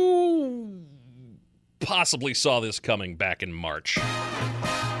who possibly saw this coming back in March?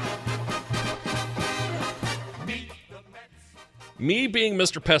 Me being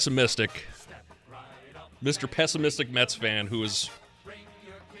Mr. Pessimistic Mets fan who is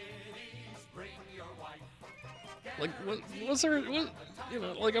like, was there,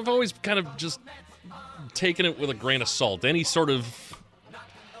 like, I've always kind of just taken it with a grain of salt. Any sort of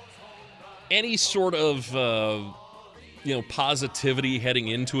positivity heading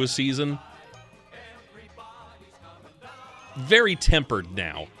into a season, very tempered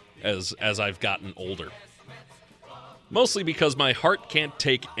now as I've gotten older. Mostly because my heart can't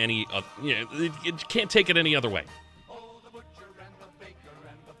take it can't take it any other way.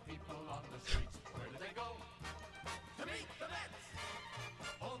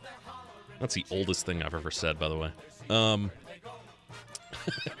 That's the oldest thing I've ever said, by the way.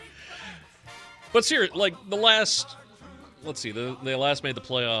 But seriously, like, they last made the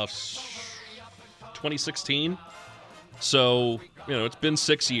playoffs 2016. So, it's been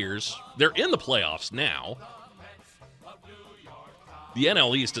 6 years. They're in the playoffs now. The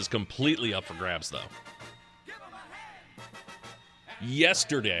NL East is completely up for grabs, though.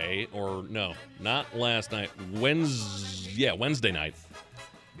 Yesterday, or no, not last night, Wednesday night,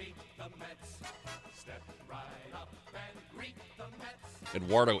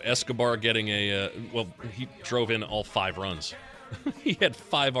 Eduardo Escobar getting he drove in all 5 runs. He had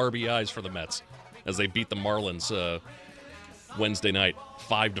 5 RBIs for the Mets as they beat the Marlins Wednesday night,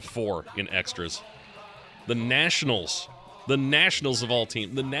 5-4 in extras. The Nationals of all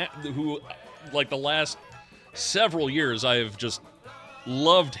teams, who, like, the last several years I have just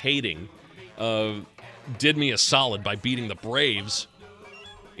loved hating, did me a solid by beating the Braves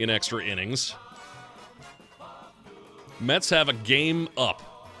in extra innings. Mets have a game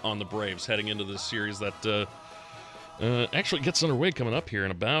up on the Braves heading into this series that actually gets underway coming up here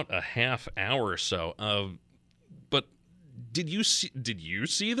in about a half hour or so. But did you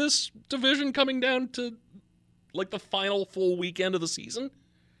see this division coming down to, like, the final full weekend of the season?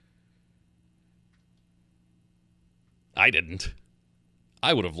 I didn't.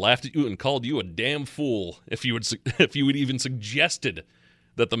 I would have laughed at you and called you a damn fool if you had even suggested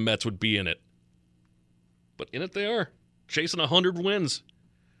that the Mets would be in it. But in it they are, chasing 100 wins.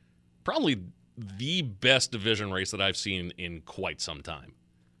 Probably the best division race that I've seen in quite some time.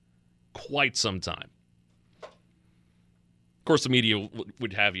 Of course, the media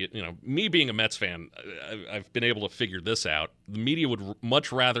would have you, me being a Mets fan, I've been able to figure this out. The media would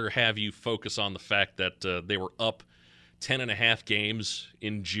much rather have you focus on the fact that they were up 10.5 games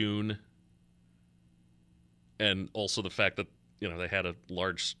in June, and also the fact that, they had a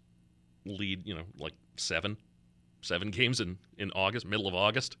large lead, like 7 games in August, middle of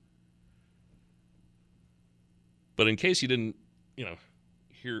August. But in case you didn't,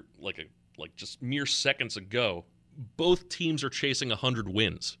 hear, like just mere seconds ago, both teams are chasing 100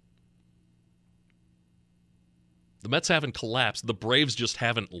 wins. The Mets haven't collapsed. The Braves just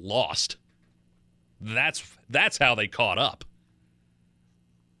haven't lost. That's how they caught up.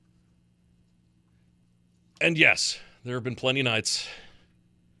 And yes, there have been plenty of nights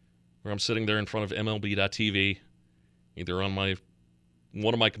where I'm sitting there in front of MLB.TV, either on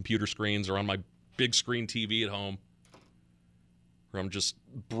one of my computer screens or on my big screen TV at home, where I'm just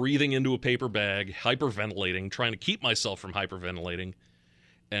breathing into a paper bag, hyperventilating, trying to keep myself from hyperventilating,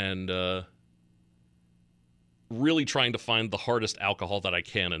 and really trying to find the hardest alcohol that I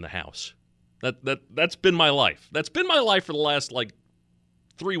can in the house. That's been my life. That's been my life for the last,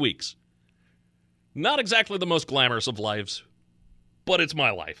 3 weeks. Not exactly the most glamorous of lives, but it's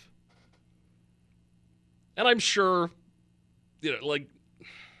my life. And I'm sure,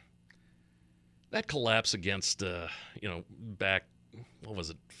 that collapse against, back, what was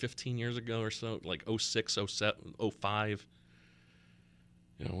it, 15 years ago or so? 06, 07, 05.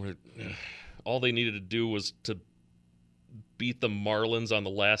 All they needed to do was to beat the Marlins on the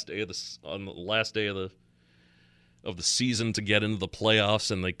last day of the season to get into the playoffs,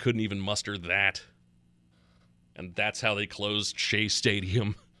 and they couldn't even muster that. And that's how they closed Shea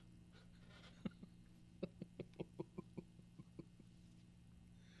Stadium.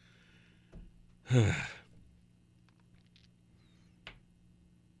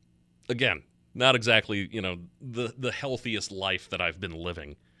 Again, not exactly, the healthiest life that I've been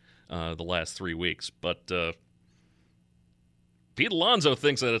living the last 3 weeks. But Pete Alonso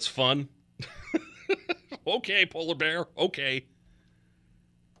thinks that it's fun. Okay, Polar Bear, okay.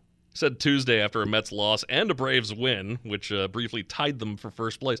 Said Tuesday after a Mets loss and a Braves win, which briefly tied them for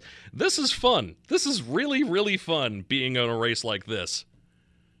first place. This is fun. This is really, really fun being on a race like this.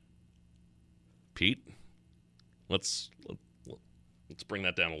 Pete, let's bring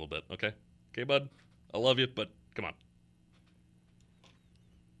that down a little bit, okay? Okay, bud? I love you, but come on.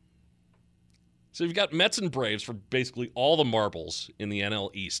 So you've got Mets and Braves for basically all the marbles in the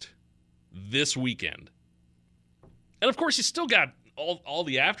NL East this weekend. And, of course, you still got all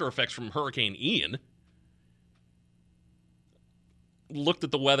the after effects from Hurricane Ian. Looked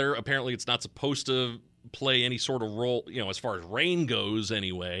at the weather. Apparently it's not supposed to play any sort of role, as far as rain goes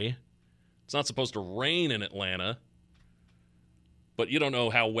anyway. It's not supposed to rain in Atlanta. But you don't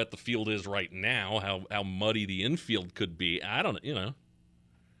know how wet the field is right now, how muddy the infield could be. I don't, The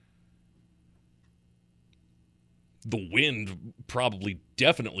wind probably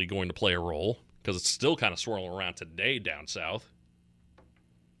definitely going to play a role because it's still kind of swirling around today down south.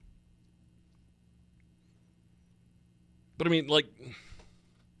 But,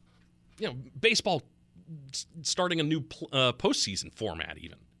 baseball starting a new postseason format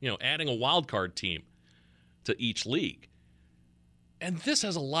even. Adding a wild card team to each league. And this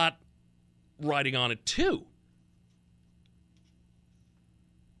has a lot riding on it, too.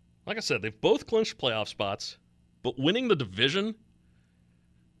 Like I said, they've both clinched playoff spots, but winning the division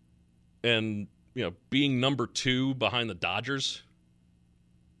and, being number 2 behind the Dodgers.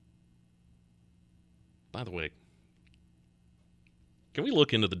 By the way, can we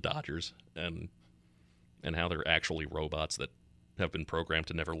look into the Dodgers and how they're actually robots that have been programmed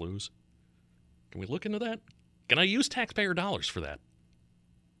to never lose? Can we look into that? Can I use taxpayer dollars for that?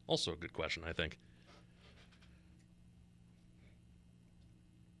 Also a good question, I think.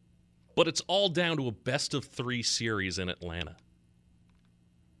 But it's all down to a best-of-3 series in Atlanta.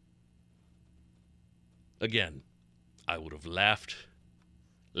 Again, I would have laughed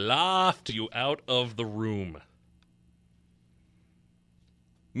you out of the room.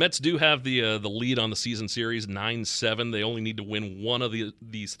 Mets do have the lead on the season series, 9-7. They only need to win one of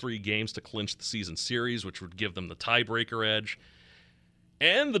these 3 games to clinch the season series, which would give them the tiebreaker edge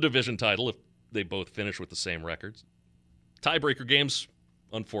and the division title if they both finish with the same records. Tiebreaker games,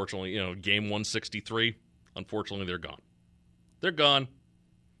 unfortunately, game 163, unfortunately, they're gone. They're gone.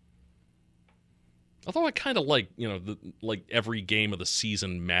 Although I kind of like, every game of the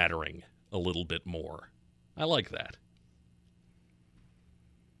season mattering a little bit more. I like that.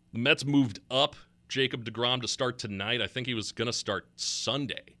 The Mets moved up Jacob deGrom to start tonight. I think he was going to start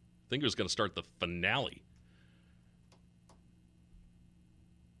Sunday. I think he was going to start the finale.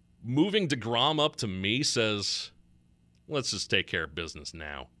 Moving deGrom up to me says, let's just take care of business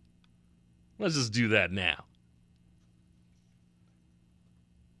now. Let's just do that now.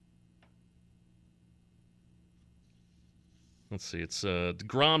 Let's see. It's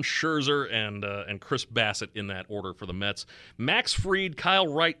deGrom, Scherzer, and Chris Bassett in that order for the Mets. Max Fried,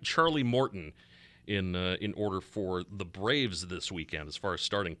 Kyle Wright, Charlie Morton in order for the Braves this weekend as far as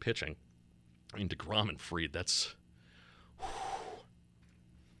starting pitching. deGrom and Fried, that's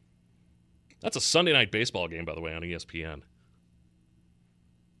a Sunday night baseball game, by the way, on ESPN.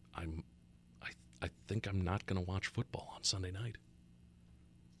 I think I'm not going to watch football on Sunday night.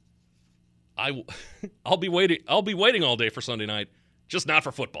 I'll be waiting all day for Sunday night, just not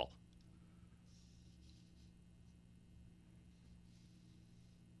for football.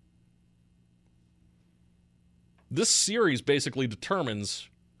 This series basically determines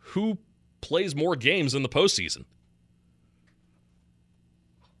who plays more games in the postseason.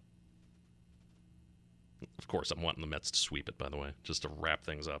 Of course, I'm wanting the Mets to sweep it, by the way, just to wrap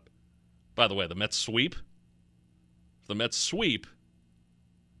things up. By the way, the Mets sweep. If the Mets sweep,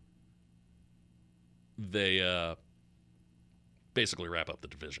 they basically wrap up the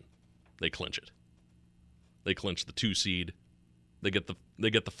division. They clinch it. They clinch the 2 seed. They get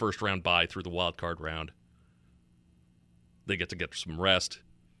the first round bye through the wild card round. They get to get some rest,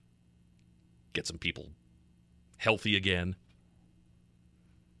 get some people healthy again.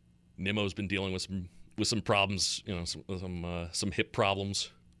 Nimmo's been dealing with some problems, some hip problems,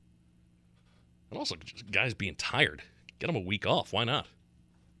 and also just guys being tired. Get them a week off. Why not?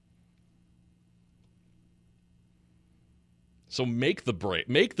 So make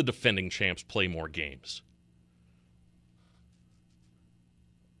the defending champs play more games.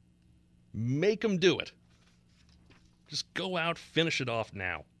 Make them do it. Just go out, finish it off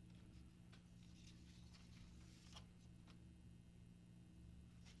now.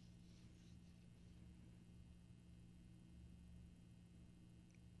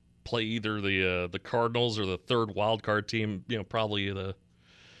 Play either the Cardinals or the third wild card team. Probably the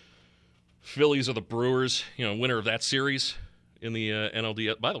Phillies or the Brewers. Winner of that series in the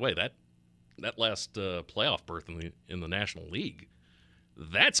NLDS. By the way, that last playoff berth in the National League,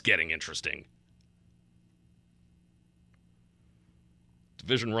 that's getting interesting.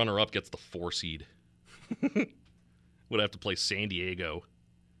 Division runner-up gets the 4 seed. Would have to play San Diego.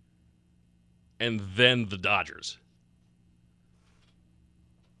 And then the Dodgers.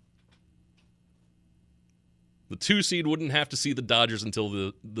 The 2 seed wouldn't have to see the Dodgers until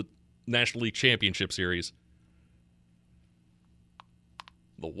the National League Championship Series.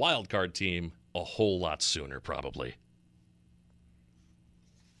 The wild card team, a whole lot sooner, probably.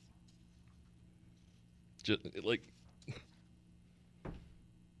 Just,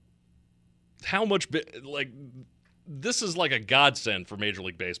 how much, this is like a godsend for Major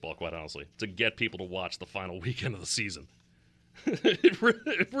League Baseball, quite honestly, to get people to watch the final weekend of the season.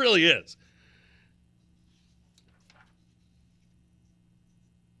 It really is.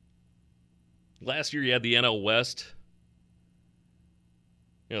 Last year you had the NL West.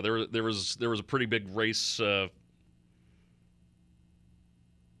 There was a pretty big race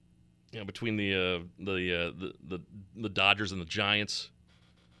between the Dodgers and the Giants.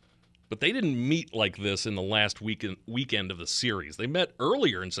 But they didn't meet like this in the last weekend of the series. They met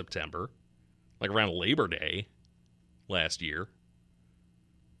earlier in September, like around Labor Day last year.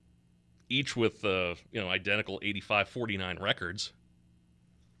 Each with identical 85-49 records.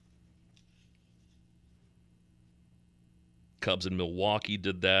 Cubs in Milwaukee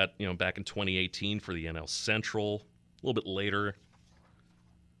did that, back in 2018 for the NL Central. A little bit later.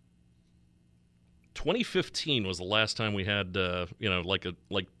 2015 was the last time we had,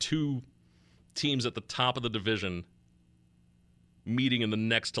 like 2 teams at the top of the division meeting in the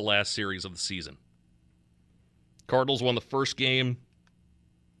next to last series of the season. Cardinals won the first game.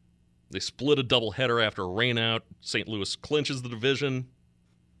 They split a doubleheader after a rainout. St. Louis clinches the division.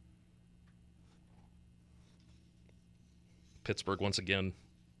 Pittsburgh, once again,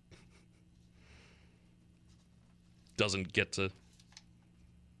 doesn't get to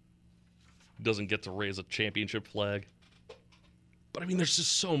raise a championship flag. But, there's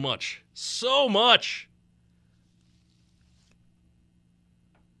just so much. So much!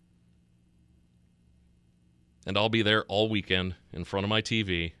 And I'll be there all weekend in front of my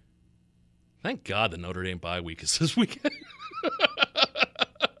TV. Thank God the Notre Dame bye week is this weekend.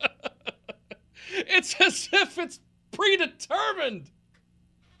 It's as if it's predetermined.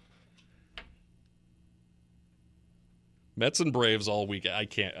 Mets and Braves all week. I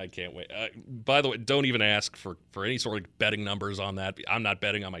can't wait. By the way, don't even ask for any sort of betting numbers on that. I'm not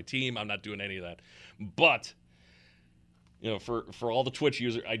betting on my team. I'm not doing any of that. But for all the Twitch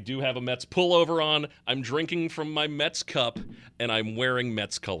users, I do have a Mets pullover on. I'm drinking from my Mets cup, and I'm wearing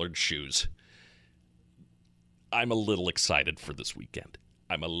Mets colored shoes. I'm a little excited for this weekend.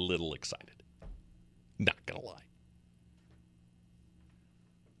 I'm a little excited. Not gonna lie.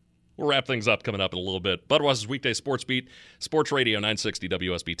 We'll wrap things up coming up in a little bit. Budweiser's Weekday Sports Beat, Sports Radio 960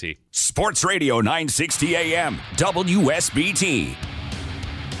 WSBT. Sports Radio 960 AM, WSBT.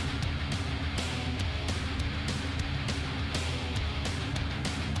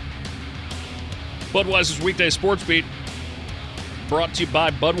 Budweiser's Weekday Sports Beat, brought to you by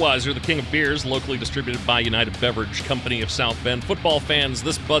Budweiser, the king of beers, locally distributed by United Beverage Company of South Bend. Football fans,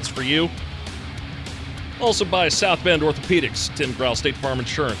 this Bud's for you. Also by South Bend Orthopedics, Tim Grau State Farm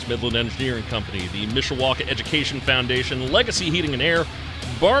Insurance, Midland Engineering Company, the Mishawaka Education Foundation, Legacy Heating and Air,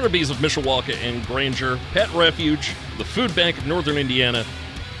 Barnaby's of Mishawaka and Granger, Pet Refuge, the Food Bank of Northern Indiana,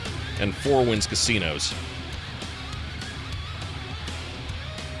 and Four Winds Casinos.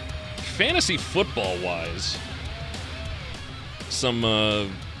 Fantasy football-wise,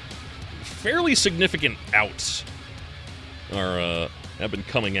 some fairly significant outs have been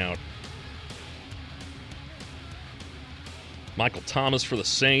coming out. Michael Thomas for the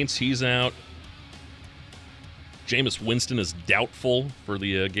Saints, he's out. Jameis Winston is doubtful for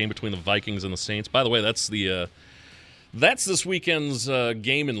the game between the Vikings and the Saints. By the way, that's this weekend's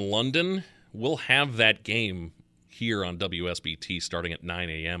game in London. We'll have that game here on WSBT starting at 9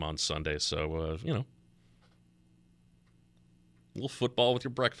 a.m. on Sunday. So, a little football with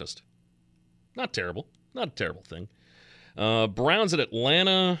your breakfast. Not terrible. Not a terrible thing. Browns at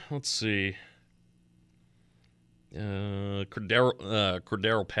Atlanta. Let's see.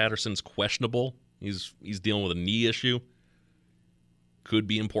 Cordero Patterson's questionable. He's dealing with a knee issue. Could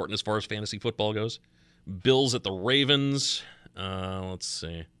be important as far as fantasy football goes. Bills at the Ravens. Let's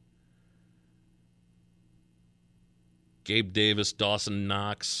see. Gabe Davis, Dawson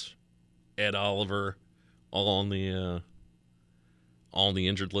Knox, Ed Oliver, all on the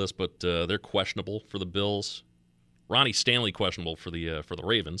injured list, but they're questionable for the Bills. Ronnie Stanley questionable for the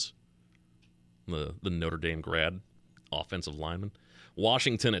Ravens. The Notre Dame grad, offensive lineman.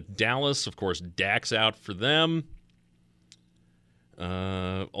 Washington at Dallas, of course, Dak's out for them.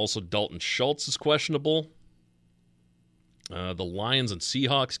 Also, Dalton Schultz is questionable. The Lions and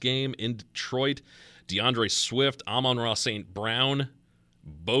Seahawks game in Detroit. DeAndre Swift, Amon-Ra St. Brown,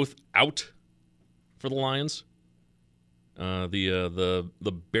 both out for the Lions. The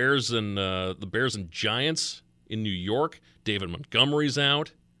Bears and Giants in New York. David Montgomery's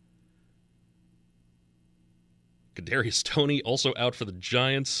out. Kadarius Toney also out for the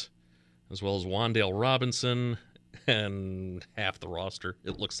Giants, as well as Wan'Dale Robinson and half the roster,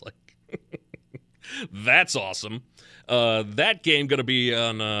 it looks like. That's awesome. That game going to be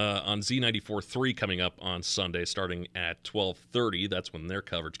on Z94.3 coming up on Sunday, starting at 12:30. That's when their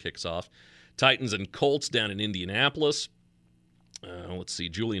coverage kicks off. Titans and Colts down in Indianapolis. Let's see,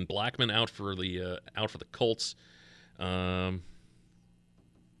 Julian Blackmon out for the Colts. Shaq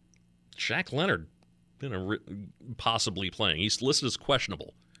Leonard possibly playing. He's listed as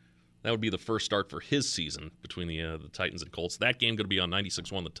questionable. That would be the first start for his season between the Titans and Colts. That game going to be on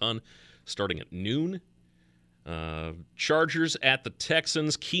 96.1 The Ton, starting at noon. Chargers at the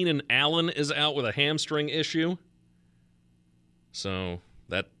Texans. Keenan Allen is out with a hamstring issue. So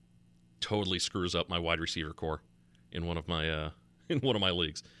that totally screws up my wide receiver core in one of my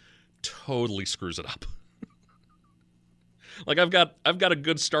leagues. Totally screws it up. Like I've got a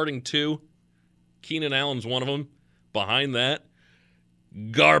good starting two. Keenan Allen's one of them. Behind that,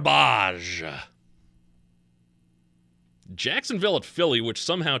 garbage. Jacksonville at Philly, which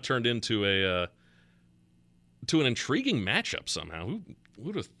somehow turned into an intriguing matchup somehow. Who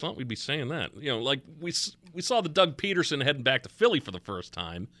would have thought we'd be saying that? Like we saw the Doug Peterson heading back to Philly for the first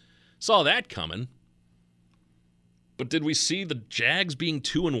time. Saw that coming. But did we see the Jags being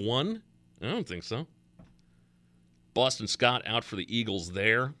 2-1? I don't think so. Boston Scott out for the Eagles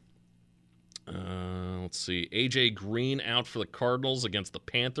there. Let's see. A.J. Green out for the Cardinals against the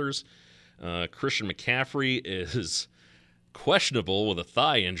Panthers. Christian McCaffrey is questionable with a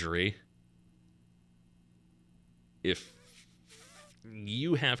thigh injury. If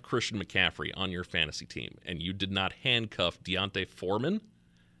you have Christian McCaffrey on your fantasy team and you did not handcuff Deontay Foreman,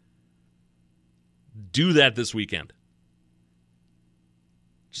 do that this weekend.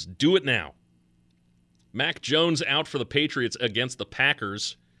 Just do it now. Mac Jones out for the Patriots against the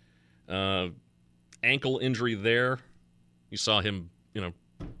Packers. Ankle injury there. You saw him,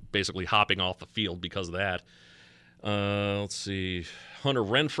 basically hopping off the field because of that. Let's see. Hunter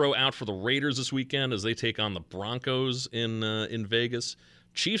Renfrow out for the Raiders this weekend as they take on the Broncos in Vegas.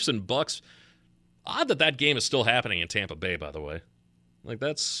 Chiefs and Bucks. Odd that game is still happening in Tampa Bay, by the way.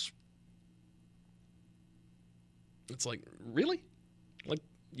 It's like, really? Like,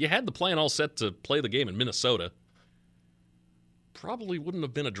 you had the plan all set to play the game in Minnesota. Probably wouldn't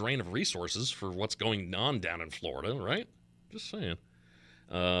have been a drain of resources for what's going on down in Florida, right? Just saying.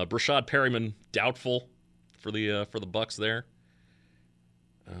 Brashad Perryman doubtful for the Bucks there.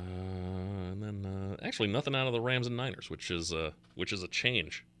 And then actually nothing out of the Rams and Niners, which is a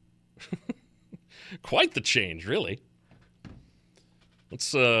change. Quite the change, really.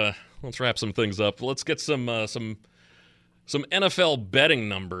 Let's wrap some things up. Let's get some NFL betting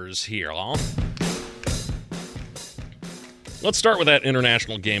numbers here. Let's start with that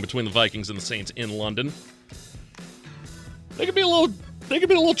international game between the Vikings and the Saints in London. They could be a little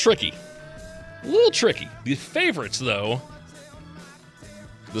tricky. A little tricky. The favorites, though,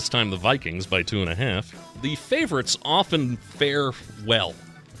 This time the Vikings by 2.5. The favorites often fare well.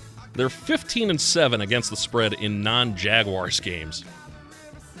 They're 15-7 against the spread in non-Jaguars games.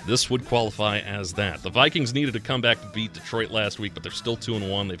 This would qualify as that. The Vikings needed to come back to beat Detroit last week, but they're still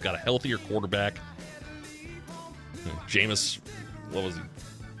 2-1. They've got a healthier quarterback. Jameis, what was he?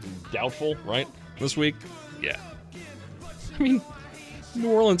 Doubtful, right? This week? Yeah. I mean,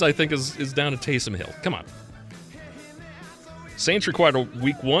 New Orleans, I think, is down to Taysom Hill. Come on. Saints required a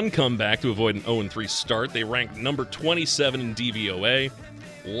Week 1 comeback to avoid an 0-3 start. They ranked number 27 in DVOA,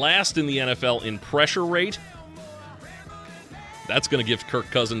 last in the NFL in pressure rate. That's going to give Kirk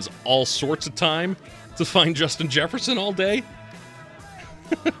Cousins all sorts of time to find Justin Jefferson all day.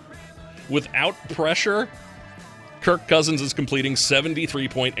 Without pressure, Kirk Cousins is completing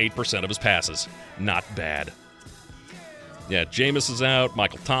 73.8% of his passes. Not bad. Yeah, Jameis is out.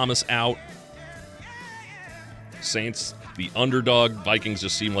 Michael Thomas out. Saints, the underdog. Vikings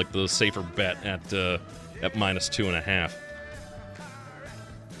just seem like the safer bet at -2.5.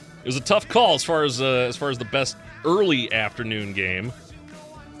 It was a tough call as far as the best early afternoon game.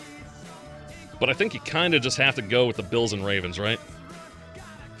 But I think you kind of just have to go with the Bills and Ravens, right?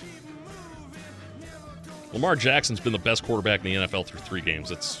 Lamar Jackson's been the best quarterback in the NFL through 3 games.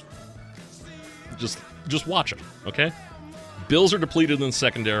 It's just watch him, okay? Bills are depleted in the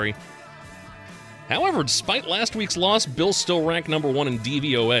secondary. However, despite last week's loss, Bills still rank number 1 in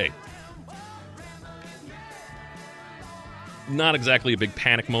DVOA. Not exactly a big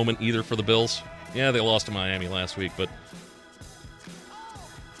panic moment either for the Bills. Yeah, they lost to Miami last week, but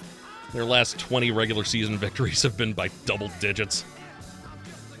their last 20 regular season victories have been by double digits,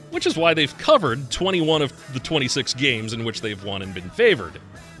 which is why they've covered 21 of the 26 games in which they've won and been favored.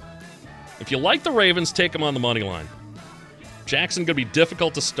 If you like the Ravens, take them on the money line. Jackson going to be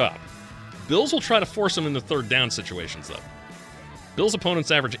difficult to stop. Bills will try to force him into third down situations, though. Bills'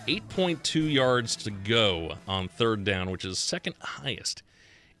 opponents average 8.2 yards to go on third down, which is second highest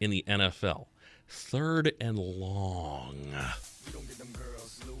in the NFL. Third and long.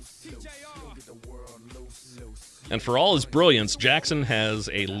 And for all his brilliance, Jackson has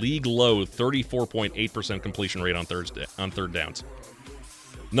a league-low 34.8% completion rate on third downs.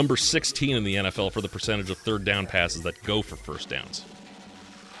 Number 16 in the NFL for the percentage of third down passes that go for first downs.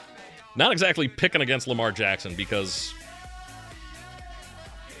 Not exactly picking against Lamar Jackson because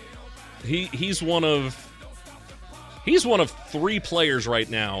he's one of 3 players right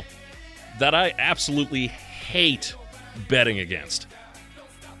now that I absolutely hate betting against.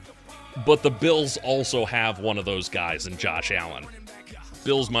 But the Bills also have one of those guys in Josh Allen.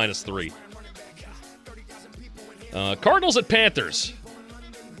 Bills -3. Cardinals at Panthers.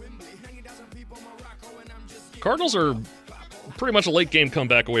 Cardinals are pretty much a late game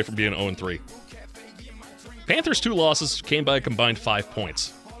comeback away from being 0-3. Panthers' 2 losses came by a combined 5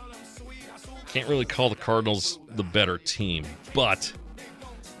 points. Can't really call the Cardinals the better team, but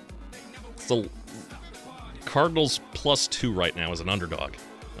the Cardinals +2 right now as an underdog.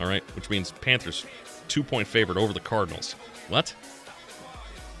 All right, which means Panthers 2-point favorite over the Cardinals. What?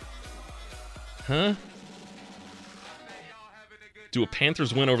 Huh? Do a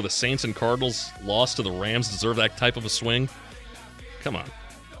Panthers win over the Saints and Cardinals loss to the Rams deserve that type of a swing? Come on.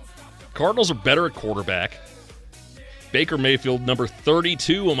 Cardinals are better at quarterback. Baker Mayfield, number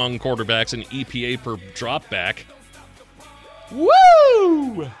 32 among quarterbacks in EPA per dropback.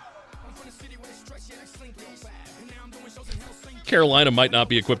 Woo! Carolina might not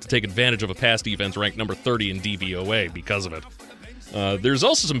be equipped to take advantage of a pass defense ranked number 30 in DVOA because of it. There's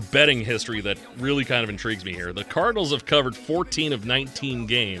also some betting history that really kind of intrigues me here. The Cardinals have covered 14 of 19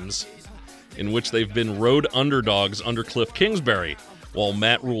 games in which they've been road underdogs under Cliff Kingsbury, while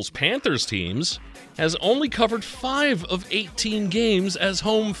Matt Rule's Panthers teams has only covered 5 of 18 games as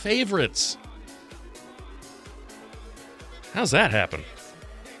home favorites. How's that happen?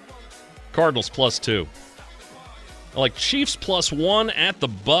 Cardinals +2. I like Chiefs +1 at the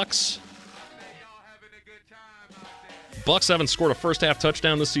Bucks. Bucks haven't scored a first-half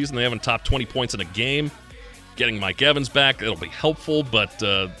touchdown this season. They haven't topped 20 points in a game. Getting Mike Evans back, it'll be helpful, but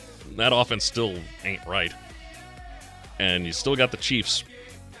that offense still ain't right. And you still got the Chiefs.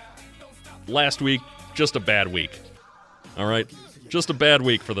 Last week, just a bad week. All right? Just a bad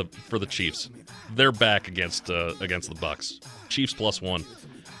week for the Chiefs. They're back against the Bucks. Chiefs +1.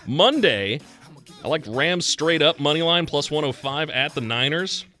 Monday, I like Rams straight up money line +105 at the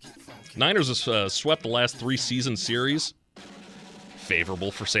Niners. Niners have swept the last 3 season series.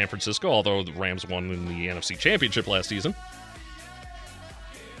 Favorable for San Francisco, although the Rams won in the NFC Championship last season.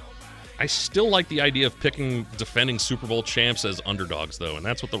 I still like the idea of picking defending Super Bowl champs as underdogs, though, and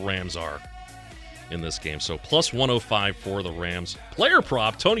that's what the Rams are. in this game. So plus 105 for the Rams. Player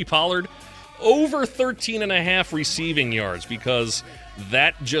prop, Tony Pollard, over 13.5 receiving yards, because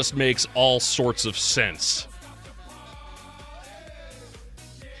that just makes all sorts of sense.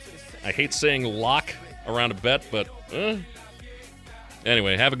 I hate saying lock around a bet, but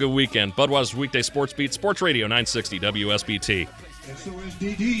anyway, have a good weekend. Budweiser's Weekday Sports Beat, Sports Radio 960 WSBT.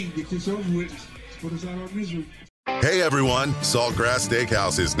 SOSDD, get this over with. Put us out of misery. Hey everyone, Saltgrass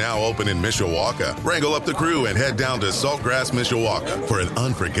Steakhouse is now open in Mishawaka. Wrangle up the crew and head down to Saltgrass Mishawaka for an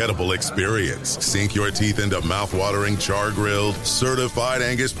unforgettable experience. Sink your teeth into mouth-watering char-grilled, certified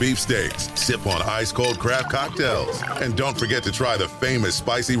Angus beef steaks. Sip on ice-cold craft cocktails. And don't forget to try the famous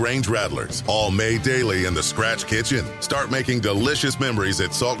spicy range rattlers, all made daily in the Scratch Kitchen. Start making delicious memories at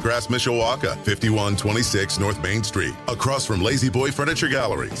Saltgrass Mishawaka, 5126 North Main Street, across from Lazy Boy Furniture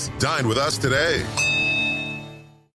Galleries. Dine with us today.